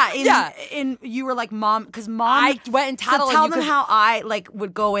 Oh yeah. Yeah. In you were like mom, because mom. I went and tattled So tell on you them 'cause- how I like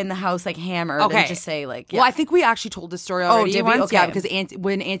would go in the house like hammered Okay. and just say like. Yeah. Well, I think we actually told this story already did we? once. Okay. Yeah, because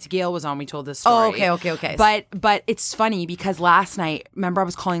when Auntie Gail was on, we told this story. Oh, okay. But it's funny because last night, remember I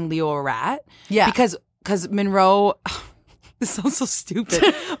was calling Leo a rat? Yeah. Because Monroe. This sounds so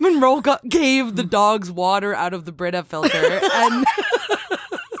stupid. Monroe gave the dogs water out of the Brita filter,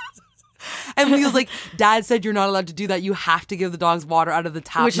 and Leo's like, Dad said you're not allowed to do that. You have to give the dogs water out of the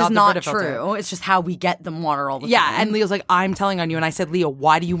tap, which not is the not Brita filter. true. It's just how we get them water all the Yeah, time. and Leo's like, I'm telling on you. And I said, Leo,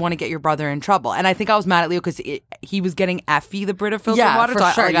 why do you want to get your brother in trouble? And I think I was mad at Leo because he was getting Effie the Brita filter Yeah, water. for so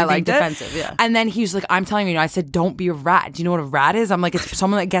sure. I You're being liked it. defensive, yeah. And then he was like, I'm telling you. I said, don't be a rat. Do you know what a rat is? I'm like, it's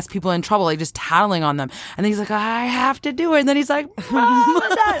someone that gets people in trouble, like just tattling on them. And then he's like, I have to do it. And then he's like, Mom,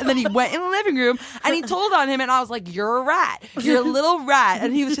 Dad. And then he went in the living room and he told on him. And I was like, you're a rat. You're a little rat.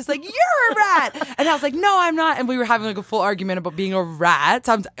 And he was just like, you're a rat. And I was like, no, I'm not. And we were having like a full argument about being a rat.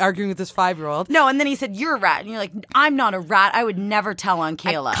 So I'm arguing with this 5-year-old. No, and then he said, you're a rat. And you're like, I'm not a rat. I would never tell on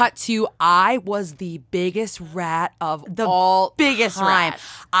Kayla. Cut to, I was the biggest rat of The all biggest time. rat.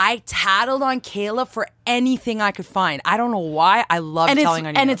 I tattled on Kayla for anything I could find. I don't know why. I love telling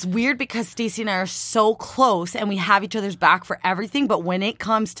on you. And it's weird because Stacey and I are so close and we have each other's back for everything. But when it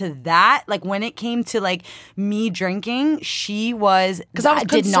comes to that, like when it came to like me drinking, she was, 'Cause I was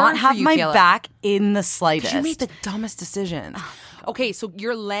did not concerned for have you, my Kayla. back in the slightest. you made the dumbest decision. Okay, so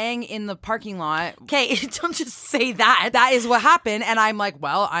you're laying in the parking lot. Okay, don't just say that. That is what happened. And I'm like,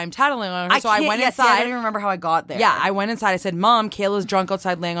 well, I'm tattling on her. So I went I inside. don't even remember how I got there. Yeah, I went inside. I said, Mom, Kayla's drunk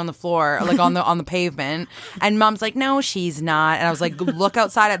outside laying on the floor, like on the pavement. And Mom's like, no, she's not. And I was like, look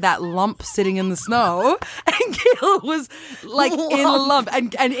outside at that lump sitting in the snow. And Kayla was like in a lump.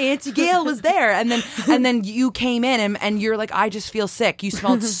 And Auntie Gail was there. And then you came in and you're like, I just feel sick. You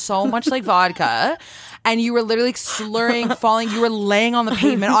smelled so much like vodka. And you were literally slurring, falling. You were laying on the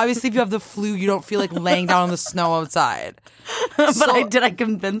pavement. Obviously, if you have the flu, you don't feel like laying down on the snow outside. But did I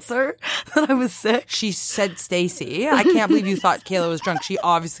convince her that I was sick? She said, Stacy, I can't believe you thought Kayla was drunk. She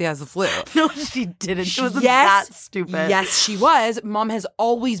obviously has the flu. No, she didn't. She wasn't that stupid. Yes, she was. Mom has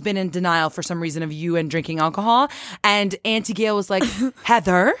always been in denial for some reason of you and drinking alcohol. And Auntie Gail was like,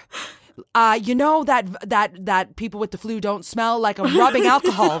 Heather, you know that people with the flu don't smell like I'm rubbing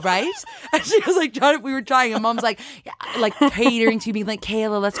alcohol, right? And she was like, we were trying, and Mom's like catering to me, like,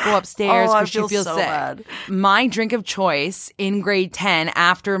 Kayla, let's go upstairs Oh, I because she feel feels so sick. bad. My drink of choice in grade 10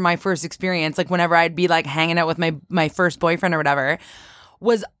 after my first experience, like whenever I'd be like hanging out with my first boyfriend or whatever,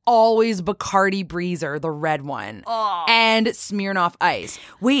 was always Bacardi Breezer, the red one, and Smirnoff Ice.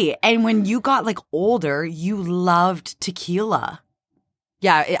 Wait, and when you got like older, you loved tequila.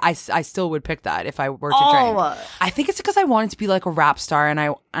 Yeah, I still would pick that if I were to drink. I think it's because I wanted to be like a rap star, and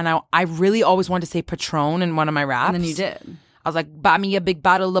I really always wanted to say Patron in one of my raps. And then you did. I was like, buy me a big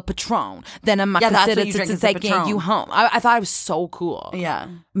bottle of Patron. Then I'm Yeah, that's what considered you drink to is the taking Patron. you home. I thought I was so cool. Yeah.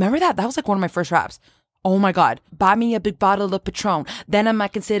 Remember that? That was like one of my first raps. Oh my God. Buy me a big bottle of Patron. Then I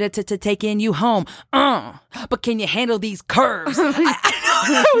might consider to taking you home. But can you handle these curves? I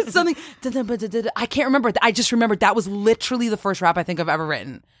know it was something. I can't remember. I just remembered that was literally the first rap I think I've ever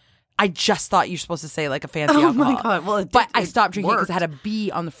written. I just thought you're supposed to say like a fancy alcohol. my God. Well, but I stopped drinking because it had a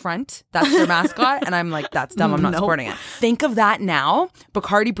B on the front. That's their mascot. And I'm like, that's dumb. I'm not supporting it. Think of that now.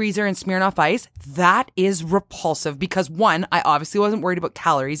 Bacardi Breezer and Smirnoff Ice. That is repulsive because one, I obviously wasn't worried about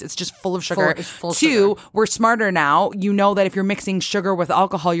calories. It's just full of sugar. It's full Two, sugar. we're smarter now. You know that if you're mixing sugar with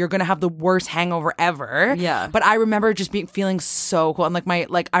alcohol, you're going to have the worst hangover ever. Yeah. But I remember just feeling so cool. And I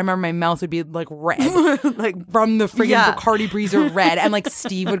remember my mouth would be like red. Like From the friggin' Yeah. Bacardi Breezer red. And like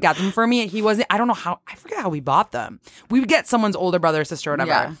Steve would get them for me. He wasn't, I don't know how, I forget how we bought them. We would get someone's older brother or sister or whatever.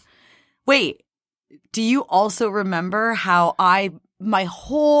 Yeah. Wait, do you also remember how I my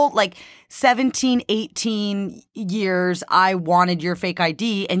whole like 17, 18 years, I wanted your fake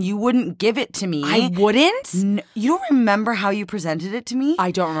ID and you wouldn't give it to me. I wouldn't? You don't remember how you presented it to me?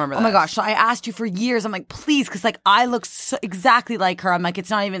 I don't remember that. Oh my gosh. So I asked you for years. I'm like, please, because like I look so exactly like her. I'm like, it's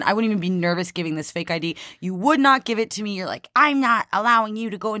not even, I wouldn't even be nervous giving this fake ID. You would not give it to me. You're like, I'm not allowing you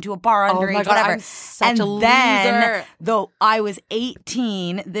to go into a bar underage, my God, whatever. I'm such a then, loser. though I was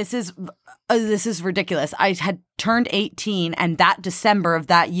 18, this is ridiculous. I had turned 18, and that December of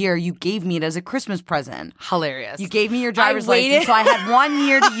that year, you gave me it as a Christmas present. Hilarious. You gave me your driver's waited. license, so I had 1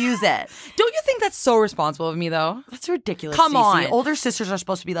 year to use it. Don't you think that's so responsible of me, though? That's ridiculous. Come Stacey. on. Older sisters are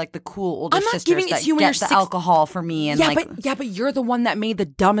supposed to be like the cool older I'm not sisters giving it that to you when get you're the six- alcohol for me. And But you're the one that made the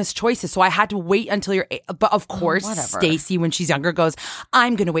dumbest choices. So I had to wait until you're. But of course, whatever. Stacey, when she's younger, goes,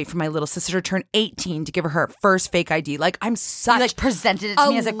 "I'm going to wait for my little sister to turn 18 to give her first fake ID." Like I'm such. you like presented it to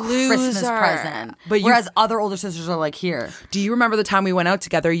me as a Christmas loser. present. But whereas other older sisters are like, here. Do you remember the time we went out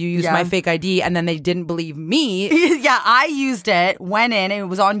together? You used Yeah. my fake ID, and then they didn't believe me. Yeah, I used it, went in, and it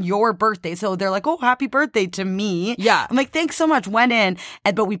was on your birthday. So they're like, oh, happy birthday to me. Yeah. I'm like, thanks so much. Went in,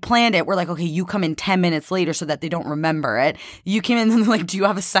 but we planned it. We're like, okay, you come in 10 minutes later so that they don't remember it. You came in and they're like, do you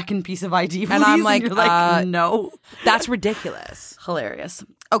have a second piece of ID, please? And I'm like, you're like, no. That's ridiculous. Hilarious.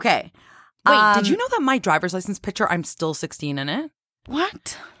 Okay. Wait, did you know that my driver's license picture, I'm still 16 in it?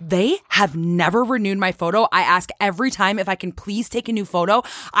 What? They have never renewed my photo. I ask every time if I can please take a new photo.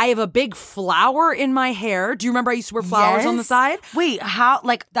 I have a big flower in my hair. Do you remember I used to wear flowers on the Yes? side? Wait, how?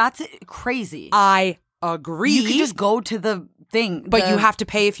 Like, that's crazy. I agree. You can just go to the thing. But you have to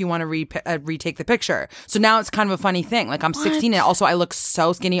pay if you want to retake the picture. So now it's kind of a funny thing. Like I'm 16 and also I look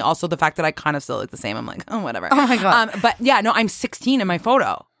so skinny. Also the fact that I kind of still look the same. I'm like, oh, whatever. Oh my God. But yeah, no, I'm 16 in my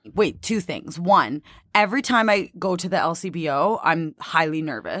photo. Wait, two things. One, every time I go to the LCBO, I'm highly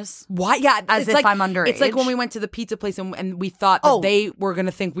nervous. Why? Yeah, As if I'm underage. It's like when we went to the pizza place and we thought that they were going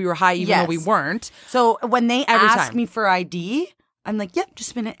to think we were high even though we Yes. weren't. So when they Every ask time. me for ID, I'm like, yep,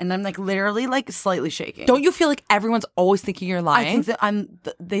 just a minute. And I'm like literally like slightly shaking. Don't you feel like everyone's always thinking you're lying? I think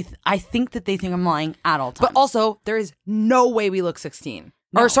that I think that they think I'm lying at all times. But also, there is no way we look 16.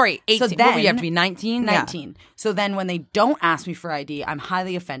 No. Or sorry, 18. So What, we then- have to be 19? 19. So then when they don't ask me for ID, I'm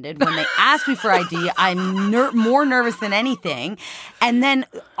highly offended. When they ask me for ID, I'm more nervous than anything. And then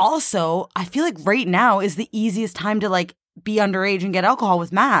also, I feel like right now is the easiest time to like be underage and get alcohol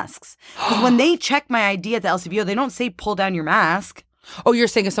with masks. Because when they check my ID at the LCBO, they don't say pull down your mask. Oh, you're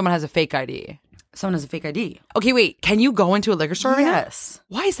saying if someone has a fake ID. Someone has a fake ID. Okay, wait. Can you go into a liquor store right now? Yes.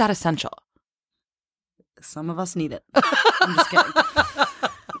 Why is that essential? Some of us need it. I'm just kidding.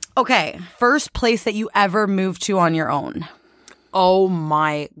 Okay. First place that you ever moved to on your own. Oh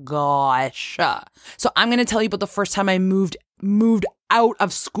my gosh. So I'm going to tell you about the first time I moved out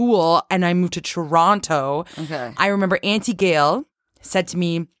of school and I moved to Toronto. Okay. I remember Auntie Gail said to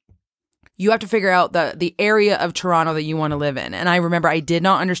me, you have to figure out the area of Toronto that you want to live in. And I remember I did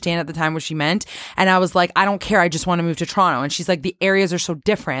not understand at the time what she meant. And I was like, I don't care. I just want to move to Toronto. And she's like, the areas are so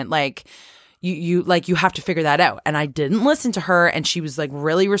different. Like, you have to figure that out. And I didn't listen to her, and she was like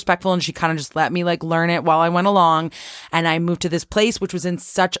really respectful, and she kind of just let me like learn it while I went along. And I moved to this place which was in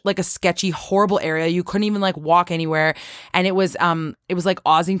such like a sketchy, horrible area. You couldn't even like walk anywhere. And it was like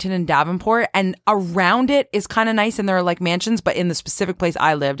Ossington and Davenport, and around it is kind of nice, and there are like mansions, but in the specific place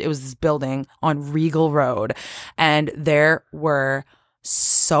I lived, it was this building on Regal Road, and there were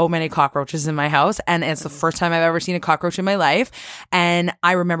so many cockroaches in my house, and it's the first time I've ever seen a cockroach in my life. And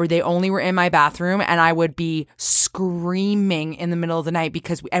I remember they only were in my bathroom, and I would be screaming in the middle of the night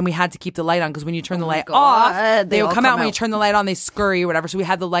because we had to keep the light on, because when you turn the light off, they would all come out. come When you out. turn the light on, they scurry or whatever. So we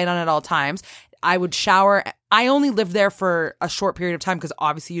had the light on at all times. I would shower. I only lived there for a short period of time because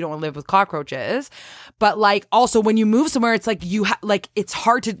obviously you don't want to live with cockroaches. But like also when you move somewhere, it's like it's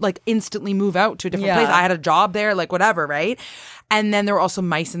hard to like instantly move out to a different place. I had a job there, like whatever, right? And then there were also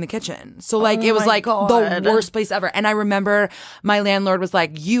mice in the kitchen. So like it was my like God. the worst place ever. And I remember my landlord was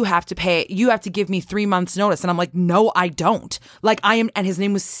like, you have to give me 3 months notice. And I'm like, no, I don't. Like and his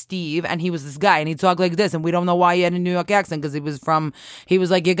name was Steve, and he was this guy, and he talked like this, and we don't know why he had a New York accent, because he was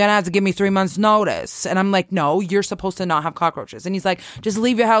like, you're gonna have to give me 3 months notice. And I'm like, no, you're supposed to not have cockroaches. And he's like, just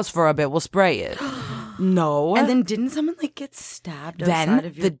leave your house for a bit, we'll spray it. No. And then didn't someone like get stabbed outside Then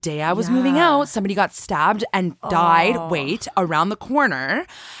of your... the day I was moving out, somebody got stabbed and died, around the corner.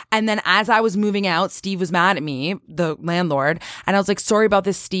 And then as I was moving out, Steve was mad at me, the landlord. And I was like, sorry about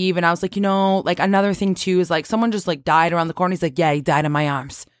this, Steve. And I was like, like another thing too is like someone just like died around the corner. He's like, yeah, he died in my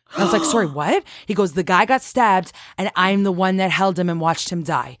arms. And I was like, sorry, what? He goes, the guy got stabbed and I'm the one that held him and watched him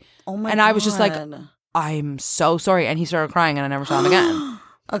die. Oh my God. And I was just like, I'm so sorry. And he started crying, and I never saw him again.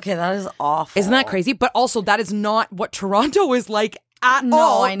 Okay, that is awful. Isn't that crazy? But also, that is not what Toronto is like at No,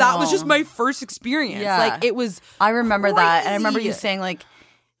 all. I That was know. just my first experience. Yeah. Like it was I remember that. And I remember you crazy. saying, like,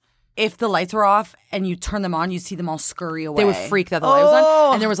 if the lights were off and you turn them on, you see them all scurry away. They would freak that the light was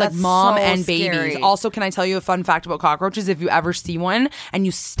on. And there was like that's mom so and babies. scary. Also, can I tell you a fun fact about cockroaches? If you ever see one and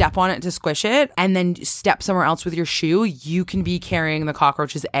you step on it to squish it and then step somewhere else with your shoe, you can be carrying the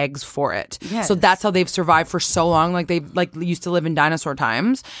cockroach's eggs for it. Yes. So that's how they've survived for so long. Like they like used to live in dinosaur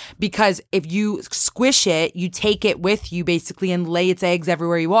times. Because if you squish it, you take it with you basically and lay its eggs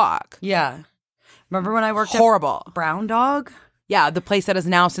everywhere you walk. Yeah. Remember when I worked Horrible. at Brown Dog? Yeah, the place that has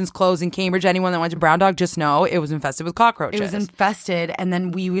now since closed in Cambridge. Anyone that went to Brown Dog, just know it was infested with cockroaches. It was infested, and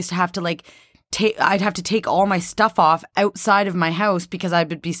then we used to have to like I'd have to take all my stuff off outside of my house because I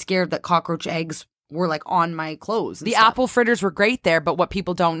would be scared that cockroach eggs were like on my clothes. and The stuff. apple fritters were great there, but what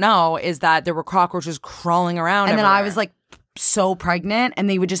people don't know is that there were cockroaches crawling around. And then I everywhere. was like so pregnant, and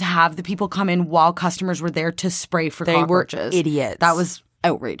they would just have the people come in while customers were there to spray for They were cockroaches. idiots. That was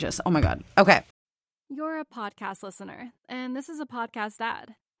outrageous. Oh my God. Okay. You're a podcast listener, and this is a podcast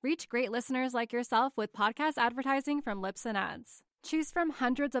ad. Reach great listeners like yourself with podcast advertising from Lips and Ads. Choose from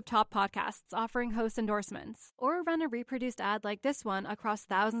hundreds of top podcasts offering host endorsements, or run a reproduced ad like this one across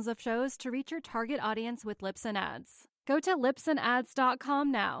thousands of shows to reach your target audience with Lips and Ads. Go to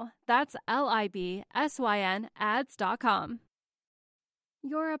lipsandads.com now. That's LIBSYN ads.com.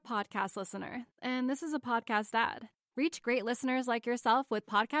 You're a podcast listener, and this is a podcast ad. Reach great listeners like yourself with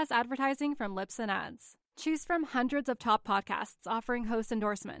podcast advertising from Lips and Ads. Choose from hundreds of top podcasts offering host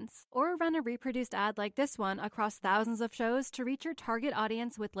endorsements, or run a reproduced ad like this one across thousands of shows to reach your target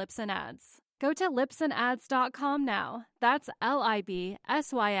audience with Lips and Ads. Go to lipsandads.com now. That's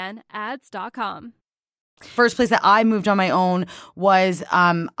LIBSYN ads.com. First place that I moved on my own was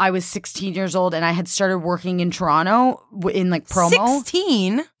I was 16 years old, and I had started working in Toronto in like promo.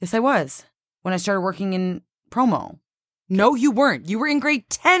 16? Yes, I was. When I started working in promo. No, you weren't. You were in grade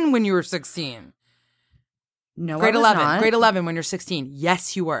 10 when you were 16. No, Grade I was 11. not. Grade 11 when you're 16.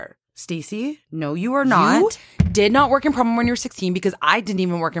 Yes, you were. Stacey, no, you are not. You did not work in promo when you were 16 because I didn't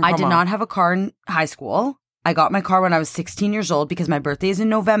even work in promo. I did not have a car in high school. I got my car when I was 16 years old because my birthday is in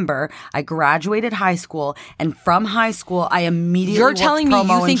November. I graduated high school, and from high school, I immediately You're worked telling me promo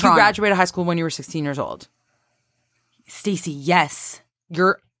you in think you Toronto. graduated high school when you were 16 years old? Stacey, yes.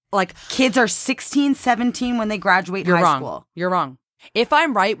 You're like, Kids are 16, 17 when they graduate you're high wrong. school. You're wrong. If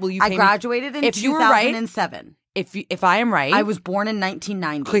I'm right, will you pay I graduated in if you were right, 2007. if I am right, I was born in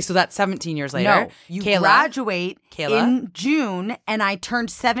 1990. okay, so that's 17 years later. No, you Kayla, graduate Kayla? in June, and I turned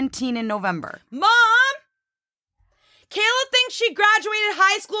 17 in November. Mom! Kayla thinks she graduated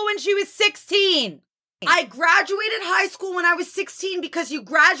high school when she was 16. I graduated high school when I was 16 because you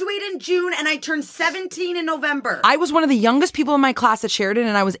graduate in June, and I turned 17 in November. I was one of the youngest people in my class at Sheridan,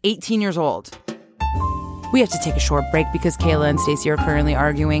 and I was 18 years old. We have to take a short break because Kayla and Stacey are currently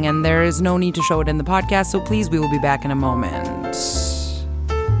arguing, and there is no need to show it in the podcast, so please, we will be back in a moment.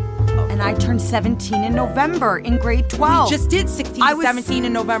 And I turned 17 in November in grade 12. We just did 16 I to was 17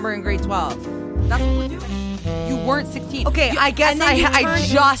 in November in grade 12. That's what we're doing. You weren't 16. Okay, I guess and then you I turned-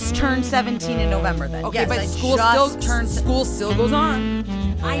 just turned 17 in November then. Okay, Yes, but I school still goes on.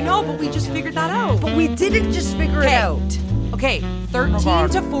 I know, but we just figured that out. But we didn't just figure it out. Okay, 13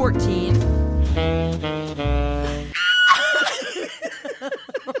 to 14.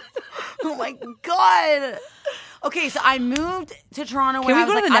 Oh my God. Okay, so I moved to Toronto Can when we I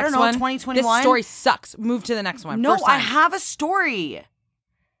was go to like, the I next don't know, one? 2021. This story sucks. Move to the next one. No, First time. I have a story.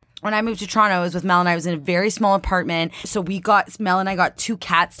 When I moved to Toronto, I was with Mel, and I was in a very small apartment. So Mel and I got two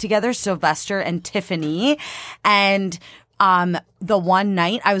cats together, Sylvester and Tiffany. And the one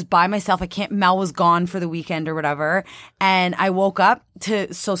night I was by myself, Mel was gone for the weekend or whatever. And I woke up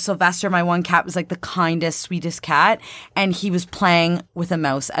so Sylvester, my one cat, was like the kindest, sweetest cat. And he was playing with a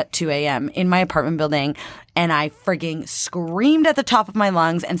mouse at 2 a.m. in my apartment building. And I frigging screamed at the top of my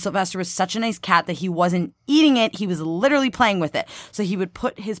lungs. And Sylvester was such a nice cat that he wasn't eating it. He was literally playing with it. So he would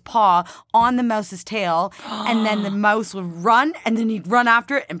put his paw on the mouse's tail, and then the mouse would run, and then he'd run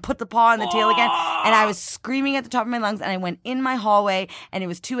after it and put the paw on the tail again. And I was screaming at the top of my lungs, and I went in my hallway, and it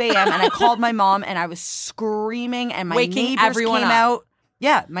was 2 a.m. and I called my mom, and I was screaming, and my Waking neighbors everyone came up. out.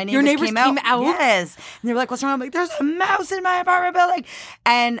 Yeah, my neighbors, Your neighbors came came out? Yes. And they were like, what's wrong? I'm like, there's a mouse in my apartment building.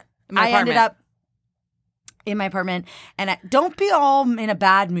 And My I ended apartment. up in my apartment. And don't be all in a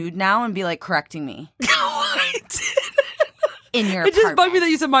bad mood now and be like correcting me. In your It just bugged me that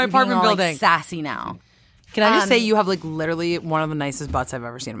you said my You're being apartment all, like, building. sassy now. Can I just say you have like literally one of the nicest butts I've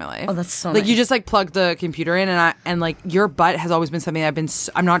ever seen in my life? Oh, that's so like nice. you just like plug the computer in and like your butt has always been something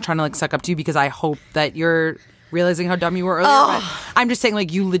I'm not trying to like suck up to because I hope that you're realizing how dumb you were earlier. But I'm just saying,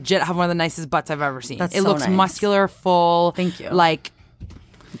 like, you legit have one of the nicest butts I've ever seen. That's it so looks nice. muscular, full. Thank you. Like,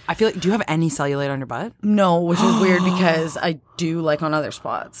 I feel like, do you have any cellulite on your butt? No, which is weird because I do like on other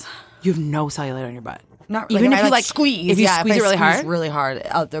spots. You have no cellulite on your butt. Not Even like, if you I like squeeze. If you yeah, squeeze it really hard. really hard,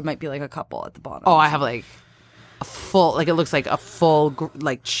 there might be like a couple at the bottom. Oh, I have like a full, like it looks like a full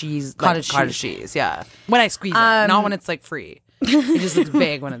like cheese, like cottage cheese. Yeah, when I squeeze it, not when it's like free. It just looks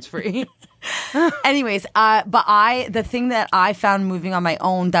big when it's free. Anyways, but the thing that I found moving on my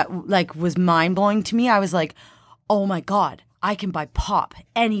own that like was mind blowing to me, I was like, oh my God, I can buy pop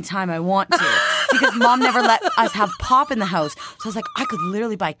anytime I want to. Because mom never let us have pop in the house. So I was like, I could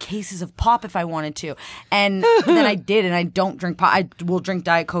literally buy cases of pop if I wanted to. And then I did, and I don't drink pop. I will drink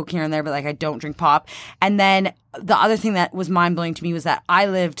Diet Coke here and there, but like I don't drink pop. And then the other thing that was mind blowing to me was that I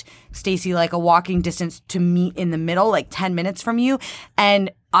lived, Stacey, like a walking distance to meet in the middle, like 10 minutes from you.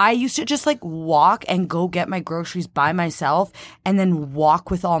 And I used to just like walk and go get my groceries by myself and then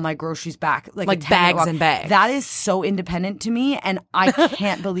walk with all my groceries back. Like a 10-minute bags walk. and bags. That is so independent to me. And I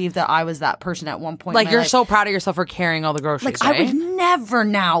can't believe that I was that person at one point. Like, in my you're life. so proud of yourself for carrying all the groceries, Like, right? I would never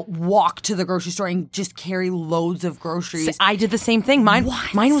now walk to the grocery store and just carry loads of groceries. I did the same thing. Mine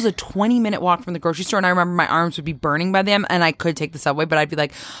was a 20-minute walk from the grocery store, and I remember my arms would be burning by them, and I could take the subway, but I'd be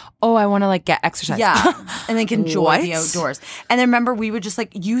like, oh, I want to like get exercise. Yeah, and then enjoy the What? outdoors. And then remember, we would just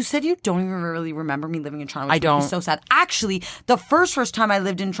like, you said you don't even really remember me living in Toronto. Which I don't. makes me so sad. Actually, the first time I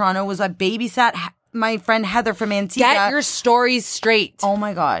lived in Toronto was I babysat my friend Heather from Antigua. Get your stories straight. Oh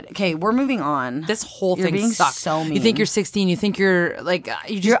my God. Okay, we're moving on. This whole You're thing being sucks. so mean. You think you're 16. You think you're like,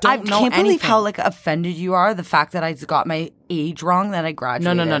 you just I don't know can't believe anything. how like offended you are. The fact that I got my age wrong, that I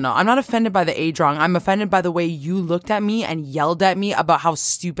graduated. No. I'm not offended by the age wrong. I'm offended by the way you looked at me and yelled at me about how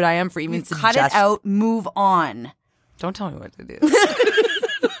stupid I am for even Cut it out. Move on. Don't tell me what to do.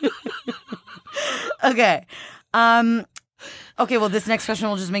 Okay. Okay, well, this next question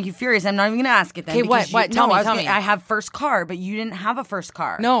will just make you furious. I'm not even going to ask it then. Okay, because what? Tell me. I have first car, but you didn't have a first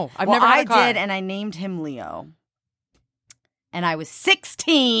car. No, I've never had a car. I did, and I named him Leo. And I was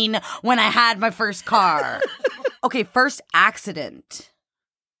 16 when I had my first car. Okay, first accident.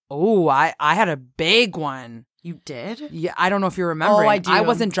 Oh, I had a big one. You did? Yeah, I don't know if you're remembering. Oh, I do. I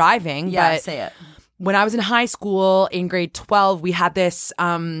wasn't driving, Yeah, but say it. when I was in high school in grade 12, we had this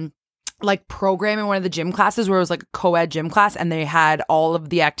like program in one of the gym classes where it was like a co-ed gym class, and they had all of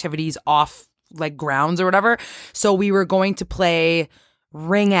the activities off like grounds or whatever. So we were going to play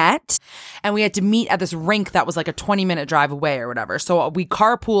ringette, and we had to meet at this rink that was like a 20-minute drive away or whatever. So we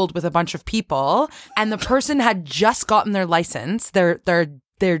carpooled with a bunch of people, and the person had just gotten their license, their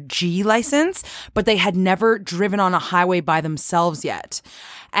G license, but they had never driven on a highway by themselves yet.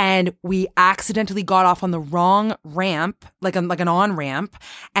 And we accidentally got off on the wrong ramp, like an on-ramp,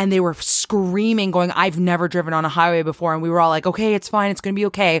 and they were screaming, going, I've never driven on a highway before. And we were all like, okay, it's fine, it's going to be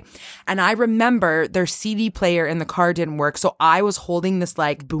okay. And I remember their CD player in the car didn't work, so I was holding this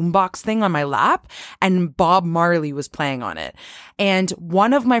like boombox thing on my lap, and Bob Marley was playing on it. And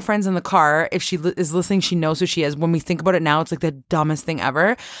one of my friends in the car, if she is listening, she knows who she is. When we think about it now, it's like the dumbest thing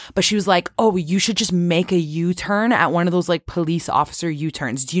ever. But she was like, oh, you should just make a U-turn at one of those like police officer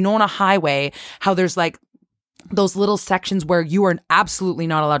U-turns. Do you know on a highway how there's like those little sections where you are absolutely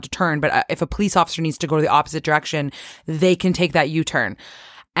not allowed to turn, but if a police officer needs to go to the opposite direction, they can take that U-turn.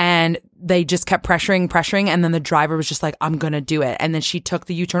 And they just kept pressuring. And then the driver was just like, I'm going to do it. And then she took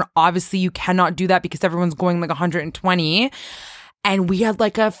the U-turn. Obviously, you cannot do that because everyone's going like 120. And we had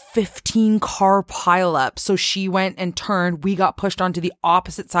like a 15 car pileup. So she went and turned. We got pushed onto the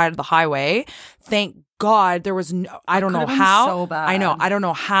opposite side of the highway. Thank God there was no, I don't know how. So bad. I know. I don't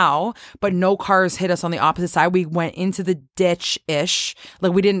know how, but no cars hit us on the opposite side. We went into the ditch-ish.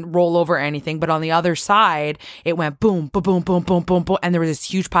 Like we didn't roll over or anything, but on the other side, it went boom, boom, boom, boom, boom, boom, boom. And there was this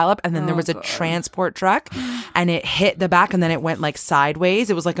huge pileup. And then there was a transport truck and it hit the back and then it went like sideways.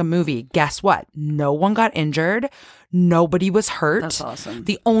 It was like a movie. Guess what? No one got injured. Nobody was hurt. That's awesome.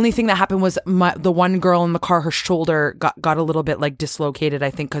 The only thing that happened was the one girl in the car, her shoulder got a little bit like dislocated, I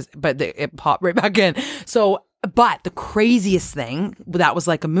think, but it popped right back in. So, but the craziest thing that was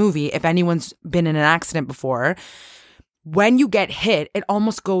like a movie, if anyone's been in an accident before, when you get hit, it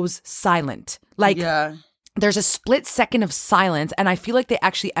almost goes silent. Like, yeah. There's a split second of silence, and I feel like they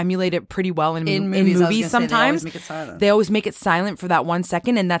actually emulate it pretty well in movies. movies sometimes. They always make it silent. They always make it silent for that 1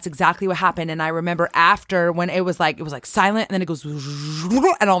 second, and that's exactly what happened. And I remember after when it was like silent, and then it goes,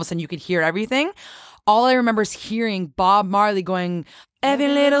 and all of a sudden you could hear everything. All I remember is hearing Bob Marley going, Every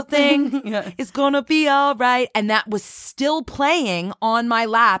little thing is gonna be all right. And that was still playing on my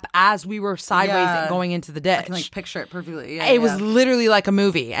lap as we were sideways and going into the ditch. I can like picture it perfectly. Yeah, it was literally like a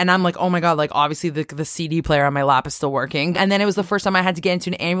movie. And I'm like, oh my God, like obviously the CD player on my lap is still working. And then it was the first time I had to get into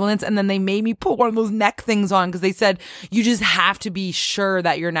an ambulance. And then they made me put one of those neck things on because they said you just have to be sure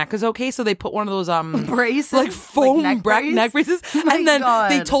that your neck is okay. So they put one of those braces, like foam neck braces. And then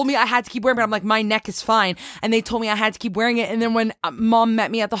they told me I had to keep wearing it. But I'm like, my neck is fine. And they told me I had to keep wearing it. And then when Mom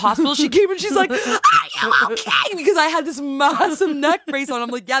met me at the hospital, she came and she's like, are you okay? Because I had this massive neck brace on. I'm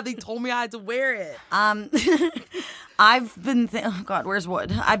like, yeah, they told me I had to wear it. I've been, oh God, where's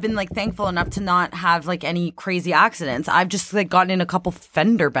Wood? I've been like thankful enough to not have like any crazy accidents. I've just like gotten in a couple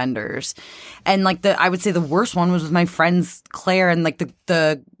fender benders. And like I would say the worst one was with my friends Claire and like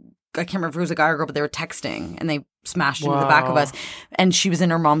the I can't remember if it was a guy or a girl, but they were texting and they smashed into the back of us. And she was in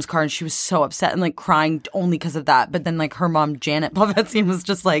her mom's car and she was so upset and like crying only because of that. But then like her mom, Janet Pavetsian, was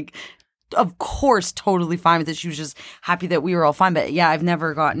just like, of course, totally fine with it. She was just happy that we were all fine. But yeah, I've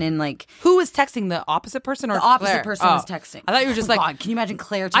never gotten in like... Who was texting? The opposite person or the opposite Claire? person was texting. I thought you were just like... God, can you imagine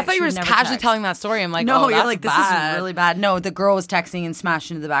Claire texting? I thought you were just casually telling that story. I'm like, no, oh, you're that's like, this bad. is really bad. No, the girl was texting and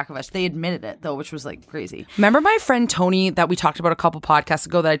smashed into the back of us. They admitted it though, which was like crazy. Remember my friend Tony that we talked about a couple podcasts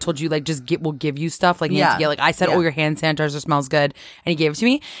ago that I told you like we'll give you stuff like you have to get, like I said, oh, your hand sanitizer smells good, and he gave it to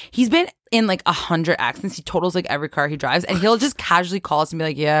me. He's been in like 100 accidents. He totals like every car he drives, and he'll just casually call us and be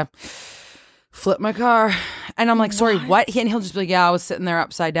like, yeah, flip my car. And I'm like, sorry, what? And he'll just be like, yeah, I was sitting there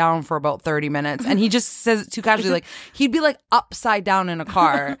upside down for about 30 minutes. And he just says it too casually. Like he'd be like upside down in a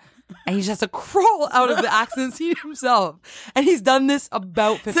car and he just has to crawl out of the accident scene himself. And he's done this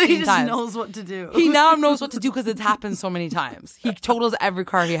about 15 times. So he just knows what to do. He now knows what to do because it's happened so many times. He totals every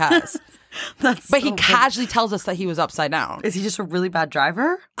car he has. But he casually tells us that he was upside down. Is he just a really bad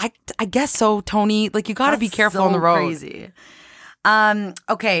driver? I guess so, Tony. Like you got to be careful on the road. Crazy.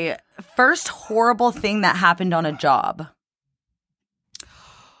 Okay. First horrible thing that happened on a job.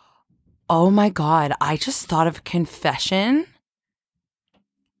 Oh my God. I just thought of a confession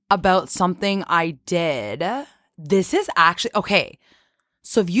about something I did. This is actually, okay.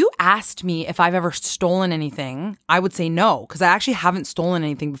 So if you asked me if I've ever stolen anything, I would say no, because I actually haven't stolen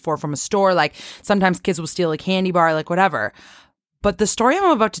anything before from a store. Like sometimes kids will steal a candy bar, like whatever. But the story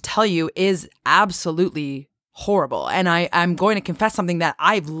I'm about to tell you is absolutely horrible. And I'm going to confess something that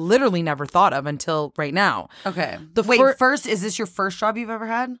I've literally never thought of until right now. Okay. First, is this your first job you've ever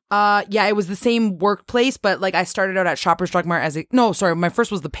had? Yeah, it was the same workplace, but like I started out at Shoppers Drug Mart my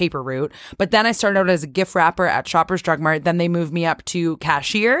first was the paper route, but then I started out as a gift wrapper at Shoppers Drug Mart. Then they moved me up to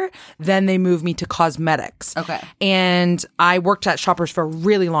cashier. Then they moved me to cosmetics. Okay. And I worked at Shoppers for a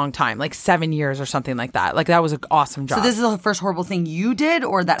really long time, like 7 years or something like that. Like that was an awesome job. So this is the first horrible thing you did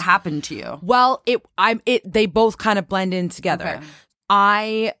or that happened to you? Well, they both kind of blend in together. Okay.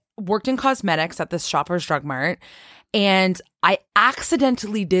 I worked in cosmetics at this Shoppers Drug Mart, and I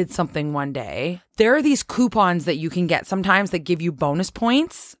accidentally did something one day. There are these coupons that you can get sometimes that give you bonus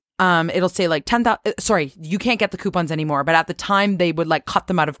points. It'll say like 10,000. Sorry, you can't get the coupons anymore. But at the time, they would like cut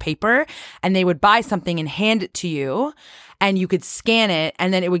them out of paper, and they would buy something and hand it to you, and you could scan it,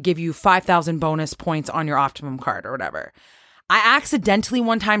 and then it would give you 5,000 bonus points on your Optimum card or whatever. I accidentally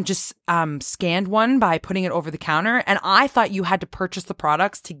one time just scanned one by putting it over the counter, and I thought you had to purchase the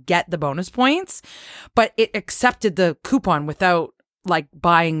products to get the bonus points, but it accepted the coupon without like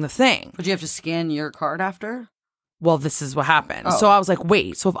buying the thing. Would you have to scan your card after? Well, this is what happened. Oh. So I was like,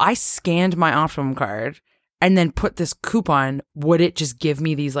 wait, so if I scanned my Optimum card and then put this coupon, would it just give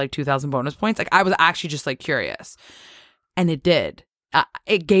me these like 2,000 bonus points? Like I was actually just like curious, and it did.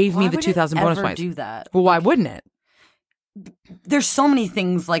 It gave me the 2,000 bonus points. Why would it ever do that? Well, why wouldn't it? There's so many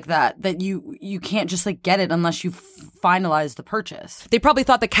things like that you can't just like get it unless you finalize the purchase. They probably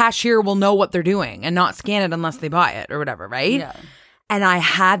thought the cashier will know what they're doing and not scan it unless they buy it or whatever, right? Yeah. And I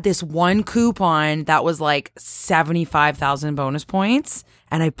had this one coupon that was like 75,000 bonus points,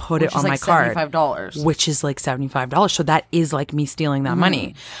 and I put it on my card. $75. Which is like $75. So that is like me stealing that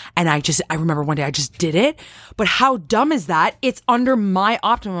money. And I remember one day I just did it. But how dumb is that? It's under my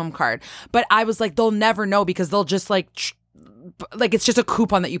Optimum card. But I was like, they'll never know because they'll just like it's just a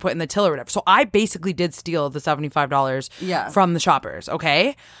coupon that you put in the till or whatever. So I basically did steal the $75 from the Shoppers,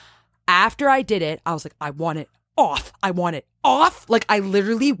 okay? After I did it, I was like, I want it off. I want it off. Like I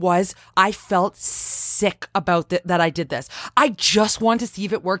literally I felt sick about that I did this. I just wanted to see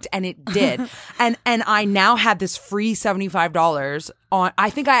if it worked, and it did. and I now had this free $75 on,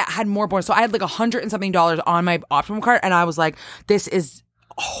 I think I had more bonus. So I had like $100 and something on my Optimum card, and I was like, this is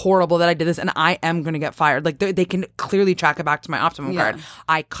horrible that I did this, and I am going to get fired. Like they can clearly track it back to my Optimum card.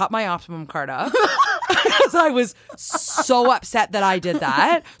 I cut my Optimum card up because I was so upset that I did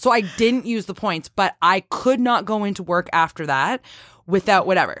that. So I didn't use the points, but I could not go into work after that without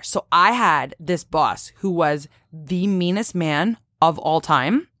whatever. So I had this boss who was the meanest man of all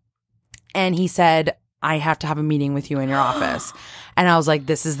time. And he said, I have to have a meeting with you in your office. And I was like,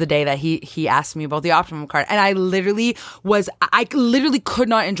 this is the day that he asked me about the Optimum card. And I literally could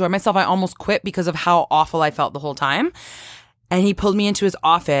not enjoy myself. I almost quit because of how awful I felt the whole time. And he pulled me into his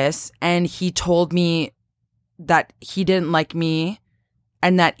office and he told me that he didn't like me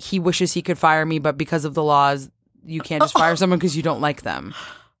and that he wishes he could fire me, but because of the laws, you can't just fire someone because you don't like them.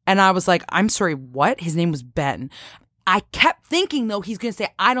 And I was like, I'm sorry, what? His name was Ben. I kept thinking, though, he's going to say,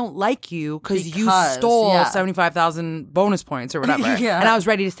 I don't like you because you stole 75,000 bonus points or whatever. And I was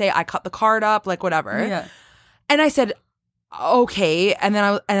ready to say, I cut the card up, like whatever. Yeah. And I said, okay. And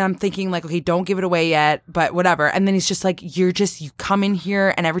then I'm thinking like, okay, don't give it away yet, but whatever. And then he's just like, you come in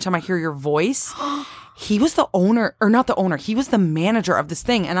here and every time I hear your voice, he was the owner, or not the owner, he was the manager of this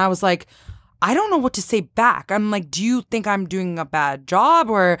thing. And I was like, I don't know what to say back. I'm like, do you think I'm doing a bad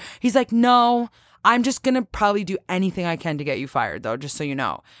job? Or he's like, no, I'm just going to probably do anything I can to get you fired, though, just so you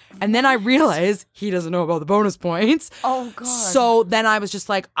know. And then I realized he doesn't know about the bonus points. Oh, God. So then I was just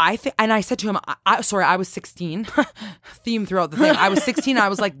like, and I said to him, I was 16. Theme throughout the thing. I was 16. I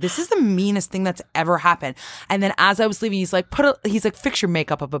was like, this is the meanest thing that's ever happened. And then as I was leaving, he's like, fix your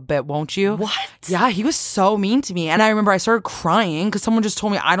makeup up a bit, won't you? What? Yeah, he was so mean to me. And I remember I started crying because someone just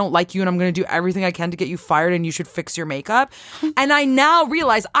told me, I don't like you and I'm going to do everything I can to get you fired and you should fix your makeup. And I now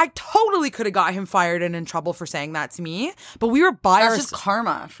realize I totally could have got him fired and in trouble for saying that to me, but we were by That's just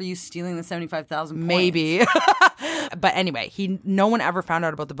karma for you stealing the 75,000 points. Maybe. But anyway, no one ever found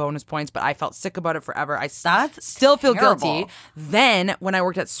out about the bonus points, but I felt sick about it forever. That's still feel guilty. Then when I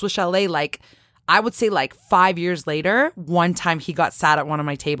worked at Swish LA, I would say 5 years later, one time he got sat at one of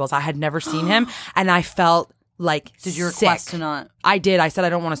my tables. I had never seen him and I felt did you request to not? I did. I said I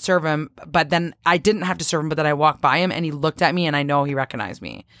don't want to serve him, but then I didn't have to serve him, but then I walked by him and he looked at me and I know he recognized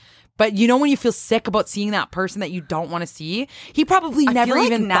me. But you know when you feel sick about seeing that person that you don't want to see? He probably never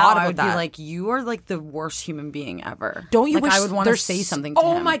even thought about that. I would be like, you are the worst human being ever. Don't you wish I would want to say something to him?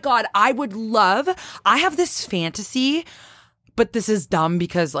 Oh my God, I have this fantasy, but this is dumb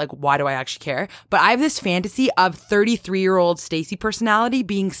because why do I actually care? But I have this fantasy of 33-year-old Stacey personality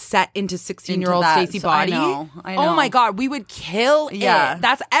being set into 16-year-old Stacey body. I know. Oh my God, we would kill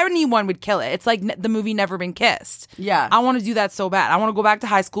it. Anyone would kill it. It's like the movie Never Been Kissed. Yeah. I want to do that so bad. I want to go back to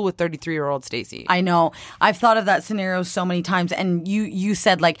high school with 33-year-old Stacey. I know. I've thought of that scenario so many times. And you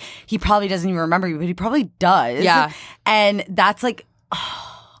said he probably doesn't even remember you, but he probably does. Yeah. And that's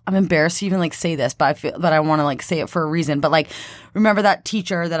I'm embarrassed to even say this, but I feel that I want to say it for a reason. But remember that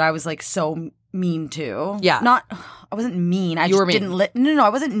teacher that I was so mean to? Yeah. I wasn't mean. I just didn't No, I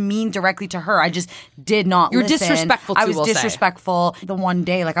wasn't mean directly to her. I just did not listen. You're disrespectful to I was disrespectful. The one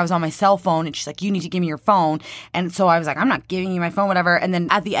day, I was on my cell phone and she's like, you need to give me your phone. And so I was like, I'm not giving you my phone, whatever. And then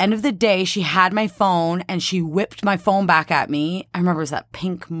at the end of the day, she had my phone and she whipped my phone back at me. I remember it was that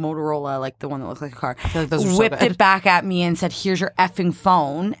pink Motorola, the one that looked like a car. I feel like those were whipped so good. it back at me and said, here's your effing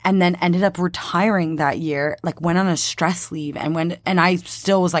phone. And then ended up retiring that year, went on a stress leave. And I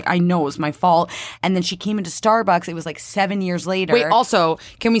still was I know it was my fault. And then she came into Starbucks. It was 7 years later. Wait, also,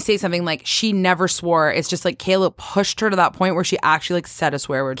 can we say something she never swore? It's just Caleb pushed her to that point where she actually said a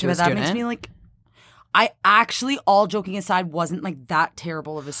swear word to a student. That makes me I actually, all joking aside, wasn't that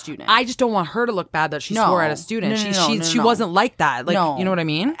terrible of a student. I just don't want her to look bad that she swore at a student. She wasn't like that. You know what I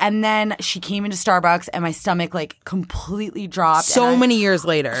mean? And then she came into Starbucks and my stomach completely dropped. So many years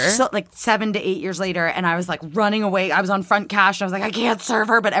later. So 7 to 8 years later, and I was running away. I was on front cash and I was like, I can't serve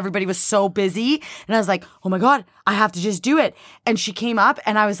her, but everybody was so busy. And I was like, oh my God, I have to just do it. And she came up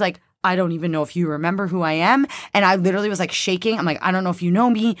and I was like, I don't even know if you remember who I am. And I literally was shaking. I'm like, I don't know if you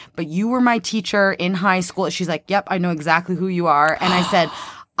know me, but you were my teacher in high school. She's like, yep, I know exactly who you are. And I said,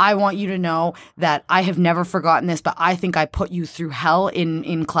 I want you to know that I have never forgotten this, but I think I put you through hell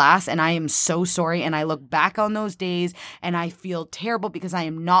in class, and I am so sorry. And I look back on those days, and I feel terrible because I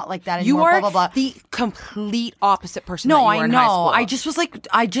am not like that anymore. You are blah, blah, blah. the complete opposite person. No, that you I were in know. high school.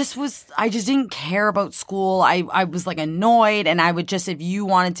 I just didn't care about school. I was annoyed, and I would just, if you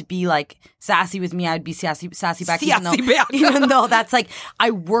wanted to be sassy with me, I'd be sassy back. Even though that's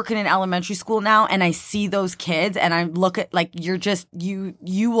I work in an elementary school now, and I see those kids, and I look at you're just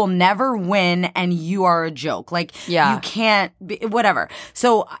you will never win, and you are a joke. You can't be, whatever.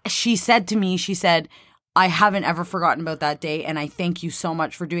 So she said to me, I haven't ever forgotten about that day, and I thank you so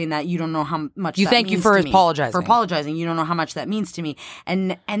much for doing that. You don't know how much You that thank you means for to me. apologizing. For apologizing. You don't know how much that means to me.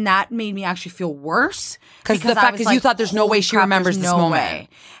 And that made me actually feel worse. Because the fact is you thought there's no way holy she crap, remembers there's this no moment. way.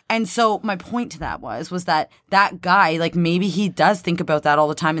 And so my point to that was that guy, like, maybe he does think about that all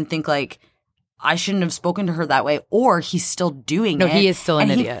the time and think, like, I shouldn't have spoken to her that way, or he's still doing No, it. he is still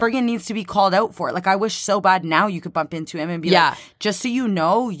an idiot. And he friggin' needs to be called out for it. Like, I wish so bad now you could bump into him and be Yeah. like, just so you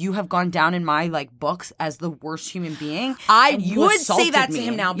know, you have gone down in my, like, books as the worst human being. I and you would say assaulted that to me.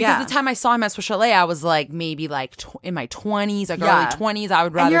 him now because Yeah. the time I saw him at Swiss Chalet, I was like maybe like in my 20s, like Yeah. early 20s. I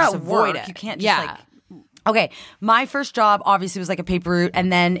would And rather you're just at avoid work. it. You can't just, like... Okay, my first job obviously was like a paper route,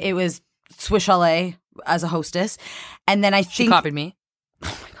 and then it was Swiss Chalet as a hostess. And then I She think... copied me.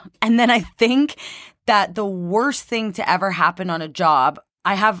 And then I think that the worst thing to ever happen on a job,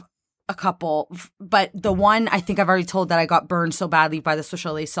 I have a couple, but the one I think I've already told that I got burned so badly by the Swiss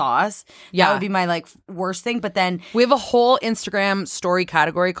Chalet sauce. Yeah. That would be my like worst thing. But then, We have a whole Instagram story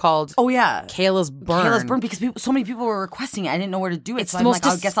category called oh yeah, Kayla's Burn. Kayla's burn because so many people were requesting it. I didn't know where to do it. It's so the I'm most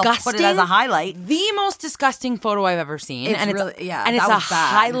like, I guess I'll put it as a disgusting- highlight. The most disgusting photo I've ever seen. It's and really- yeah, and it's that a was bad.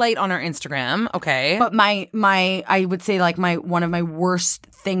 highlight on our Instagram. Okay. But my I would say like one of my worst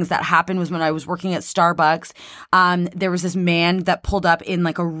things that happened was when I was working at Starbucks. There was this man that pulled up in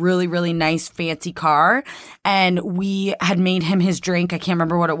like a really, really nice fancy car, and we had made him his drink. I can't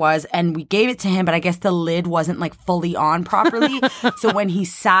remember what it was, and we gave it to him, but I guess the lid wasn't like fully on properly. So when he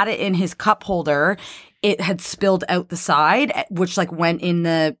sat it in his cup holder, it had spilled out the side, which like went in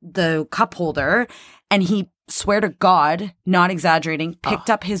the cup holder, and he, swear to God, not exaggerating, picked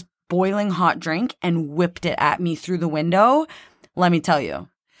up his boiling hot drink and whipped it at me through the window. Let me tell you,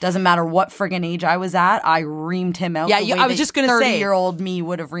 doesn't matter what friggin' age I was at, I reamed him out. Yeah, the you- way I was that just gonna say, 30-year-old me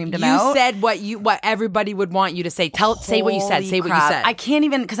would have reamed him you out. said what everybody would want you to say. Say what you said. Holy Say what you crap. said. I can't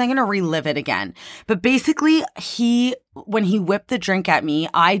even, because I'm going to relive it again. But basically, when he whipped the drink at me,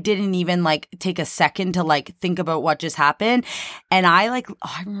 I didn't even like take a second to like think about what just happened. And I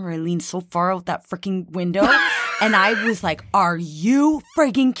remember I leaned so far out that freaking window and I was like, are you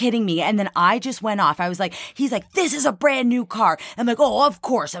frigging kidding me? And then I just went off. I was like, he's like, this is a brand new car. I'm like, oh, of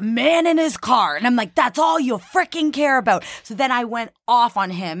course, a man in his car. And I'm like, that's all you freaking care about. So then I went off on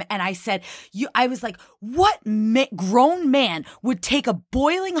him and I said, I was like, what grown man would take a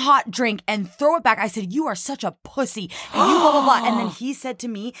boiling hot drink and throw it back? I said, you are such a pussy. And you blah, blah, blah. And then he said to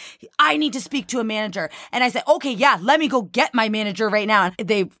me, I need to speak to a manager. And I said, okay, yeah, let me go get my manager right now. And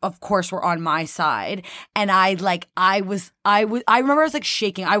they, of course, were on my side. And I remember I was like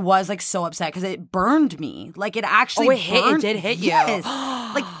shaking. I was like so upset because it burned me. Like it actually burned. It did hit you. Yes.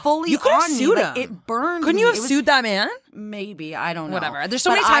 Like fully You could have on me. sued Like, him. it burned Couldn't me. you have It was- sued that man? Maybe. I don't know. Whatever. There's so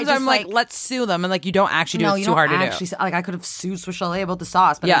But many I times just, I'm like, let's sue them. And like, you don't actually do no, it. you It's too don't hard to actually, do. like I could have sued Swiss Chalet about the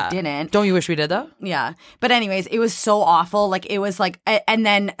sauce, but Yeah. I didn't. Don't you wish we did though? Yeah. But anyways, it was so awful. Like it was like, and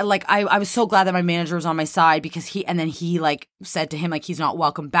then like I was so glad that my manager was on my side because he like said to him like he's not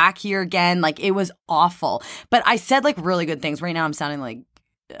welcome back here again. Like it was awful. But I said like really good things. Right now I'm sounding like,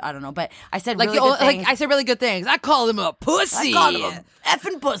 I don't know, but I said Like, really good things. I said really good things. I called him a pussy. I called him a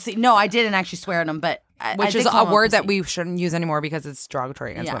effing pussy. No, I didn't actually swear at him, but I Which did is call a him word that pussy. we shouldn't use anymore because it's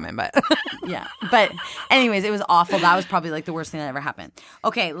derogatory against Yeah. women. But Yeah. But anyways, it was awful. That was probably like the worst thing that ever happened.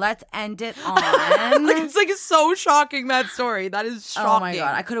 Okay, let's end it on. it's like so shocking, that story. That is shocking. Oh my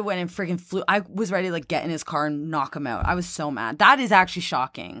God. I could have went and freaking flew. I was ready to like get in his car and knock him out. I was so mad. That is actually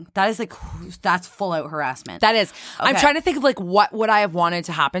shocking. That is like, that's full out harassment. That is. I'm Okay. trying to think of like what would I have wanted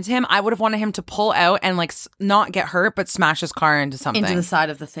to happen to him. I would have wanted him to pull out and like not get hurt, but smash his car into something. Into the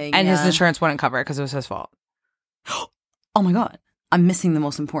side of the thing. and his yeah. insurance wouldn't cover it because it was his fault. Oh my God. I'm missing the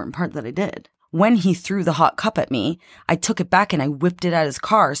most important part that I did. When he threw the hot cup at me, I took it back and I whipped it at his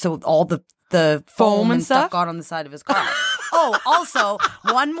car. So all the foam and stuff got on the side of his car. Oh, also,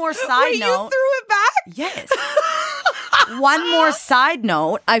 one more side note. You threw it back? Yes. One more side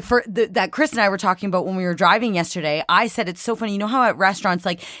note, that Chris and I were talking about when we were driving yesterday. I said it's so funny. You know how at restaurants,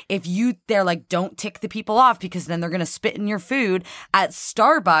 like they're like, don't tick the people off because then they're gonna spit in your food. At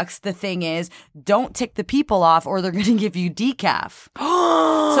Starbucks, the thing is, don't tick the people off or they're gonna give you decaf.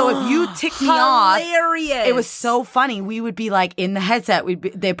 So if you tick me off, Hilarious. it was so funny. We would be like in the headset.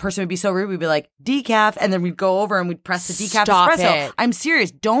 The person would be so rude. We'd be like decaf, and then we'd go over and we'd press the decaf Stop espresso. it. I'm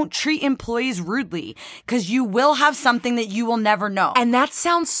serious. Don't treat employees rudely because you will have something that you will never know. And that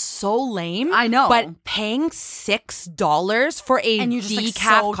sounds so lame. I know. But paying $6 for a and you're just decaf like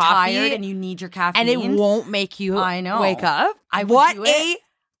so coffee tired and you need your caffeine. and it won't make you I know. wake up. I would what do a it.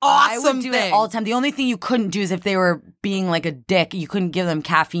 I awesome would do thing. it all the time. The only thing you couldn't do is if they were being like a dick, you couldn't give them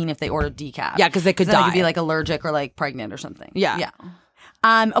caffeine if they ordered decaf. Yeah, 'cause they could then they die. could be like allergic or like pregnant or something. Yeah. Yeah.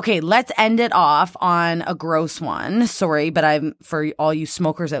 Okay, let's end it off on a gross one. Sorry, but I'm for all you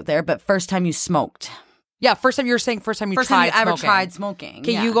smokers out there. But first time you smoked. Yeah, first time you were saying first time you First tried time you ever smoking. tried smoking.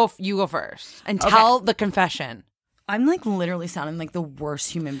 Okay, yeah. you go first and tell the confession. I'm like literally sounding like the worst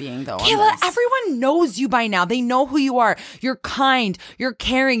human being though. Kayla, everyone knows you by now. They know who you are. You're kind. You're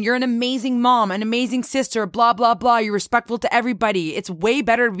caring. You're an amazing mom, an amazing sister, blah, blah, blah. You're respectful to everybody. It's way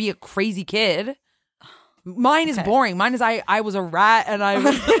better to be a crazy kid. Mine is boring. Mine is I was a rat and I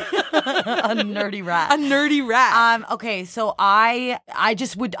was a nerdy rat. A nerdy rat. Okay, so I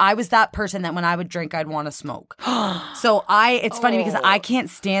was that person that when I would drink, I'd want to smoke. So it's funny because I can't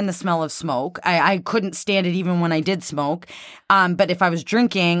stand the smell of smoke. I couldn't stand it even when I did smoke. But if I was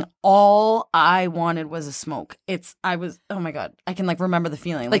drinking, all I wanted was a smoke. Oh my God, I can like remember the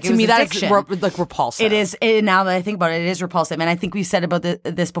feeling. Like it to was me, addiction. that's like repulsive. It is. Now that I think about it, it is repulsive. And I think we've said about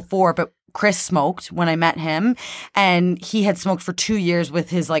this before, but Chris smoked when I met him, and he had smoked for 2 years with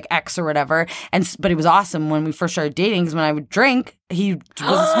his like ex or whatever. But it was awesome when we first started dating because when I would drink, he was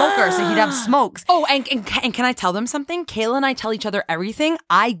a smoker, so he'd have smokes. Oh, and can I tell them something? Kayla and I tell each other everything.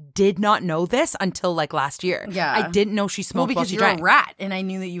 I did not know this until like last year. Yeah. I didn't know she smoked because while she you're drank. a rat, and I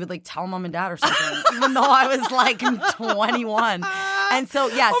knew that you would like tell mom and dad or something, even though I was like 21. And so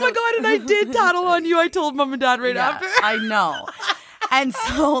Oh my God, and I did tattle on you. I told mom and dad right after. I know. And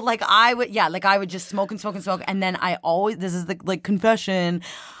so, like, I would just smoke and smoke and smoke. And then this is the like confession.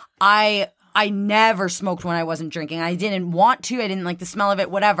 I never smoked when I wasn't drinking. I didn't want to. I didn't like the smell of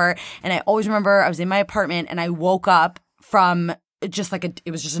it, whatever. And I always remember I was in my apartment and I woke up from just like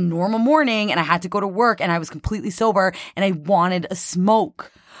it was just a normal morning and I had to go to work and I was completely sober and I wanted a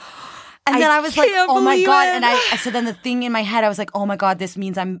smoke. And then I was like, oh my God. And so then the thing in my head, I was like, oh my God, this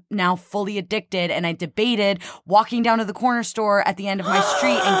means I'm now fully addicted. And I debated walking down to the corner store at the end of my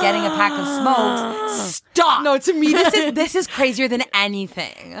street and getting a pack of smokes. Stop. No, to me, this is crazier than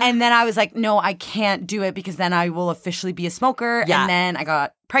anything. And then I was like, no, I can't do it because then I will officially be a smoker. Yeah. And then I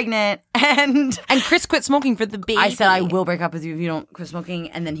got pregnant and Chris quit smoking for the baby. I said I will break up with you if you don't quit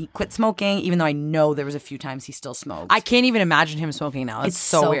smoking, and then he quit smoking even though I know there was a few times he still smoked. I can't even imagine him smoking now. It's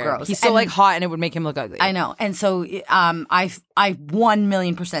so weird. Gross. He's so like hot and it would make him look ugly. I know. And so I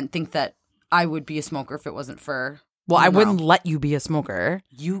 1,000,000% think that I would be a smoker if it wasn't for I wouldn't let you be a smoker.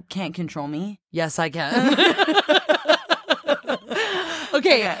 You can't control me. Yes, I can.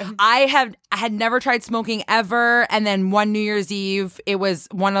 Okay, I had never tried smoking ever, and then one New Year's Eve, it was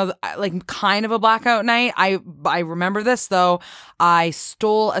one of like kind of a blackout night. I remember this though. I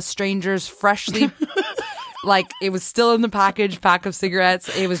stole a stranger's freshly like it was still in the pack of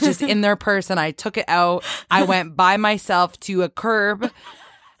cigarettes. It was just in their purse, and I took it out. I went by myself to a curb,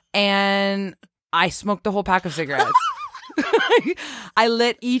 and I smoked the whole pack of cigarettes. I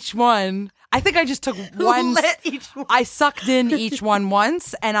lit each one. I think I just took one. I sucked in each one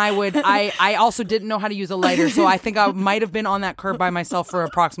once, and I also didn't know how to use a lighter, so I think I might have been on that curb by myself for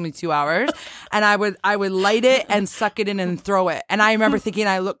approximately 2 hours. And I would light it and suck it in and throw it. And I remember thinking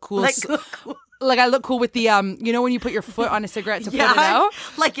I look cool. Like I look cool with the you know when you put your foot on a cigarette to put it out,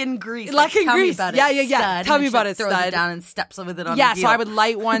 like in Greece. Like in tell Greece. Me about yeah. it, Tell me about it, throws stud. it down and steps with it on. Yeah, the so I would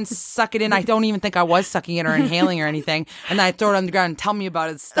light one, suck it in. I don't even think I was sucking it or inhaling or anything, and then I'd throw it on the ground and tell me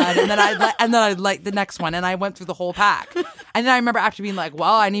about it, stud. And then I'd light the next one, and I went through the whole pack. And then I remember after being like,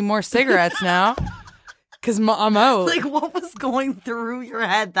 "Well, I need more cigarettes now." Because I'm out. Like, what was going through your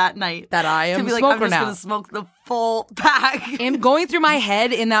head that night? That I am to be like, smoker I'm just now. gonna smoke the full pack. And going through my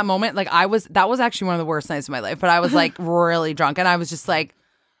head in that moment, like that was actually one of the worst nights of my life. But I was like really drunk, and I was just like,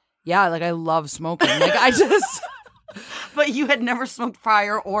 yeah, like I love smoking. Like I just. But you had never smoked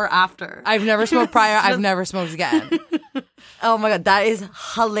prior or after. I've never smoked prior. I've never smoked again. Oh my God, that is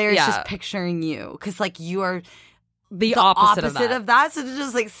hilarious. Yeah. Just picturing you, because like you are. The opposite of that. So to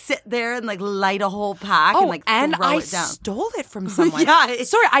just like sit there and like light a whole pack and like throw I it down. stole it from someone. Yeah.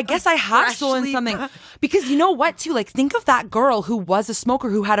 Sorry, I guess I have stolen something. Because you know what too? Like think of that girl who was a smoker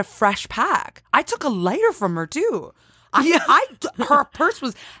who had a fresh pack. I took a lighter from her too. Her purse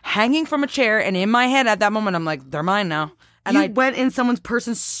was hanging from a chair, and in my head at that moment I'm like, they're mine now. And I went in someone's purse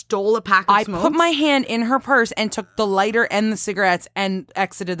and stole a pack of smokes? I put my hand in her purse and took the lighter and the cigarettes and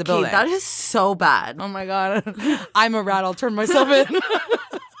exited the building. That is so bad. Oh my God. I'm a rat. I'll turn myself in.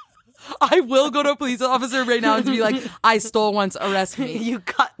 I will go to a police officer right now and be like, I stole once, arrest me. You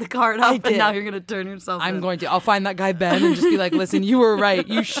cut the card up and now you're going to turn yourself in. I'm going to. I'll find that guy Ben and just be like, listen, you were right.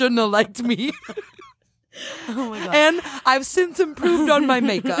 You shouldn't have liked me. Oh my God. And I've since improved on my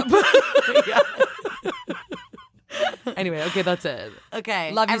makeup. Anyway, okay, that's it.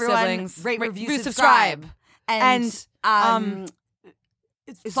 Okay. Love you, everyone, siblings. Rate, review, subscribe. And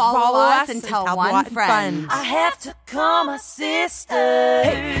follow us and tell one friend. I have to call my sister.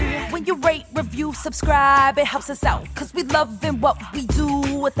 Hey, when you rate, review, subscribe, it helps us out. Cause we loving what we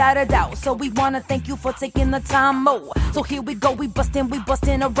do without a doubt. So we wanna thank you for taking the time, mo. So here we go, we bustin'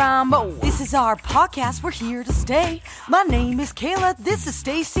 a rhyme, mo. This is our podcast, we're here to stay. My name is Kayla, this is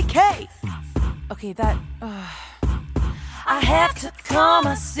Stacey K. Okay, that... I have to call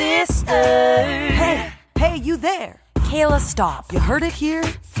my sister. Hey, you there? Kayla, stop. You heard it here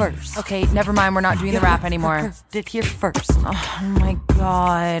first. Okay, never mind. We're not doing the rap anymore. Heard it here first. Oh my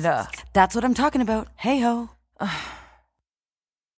God. That's what I'm talking about. Hey ho.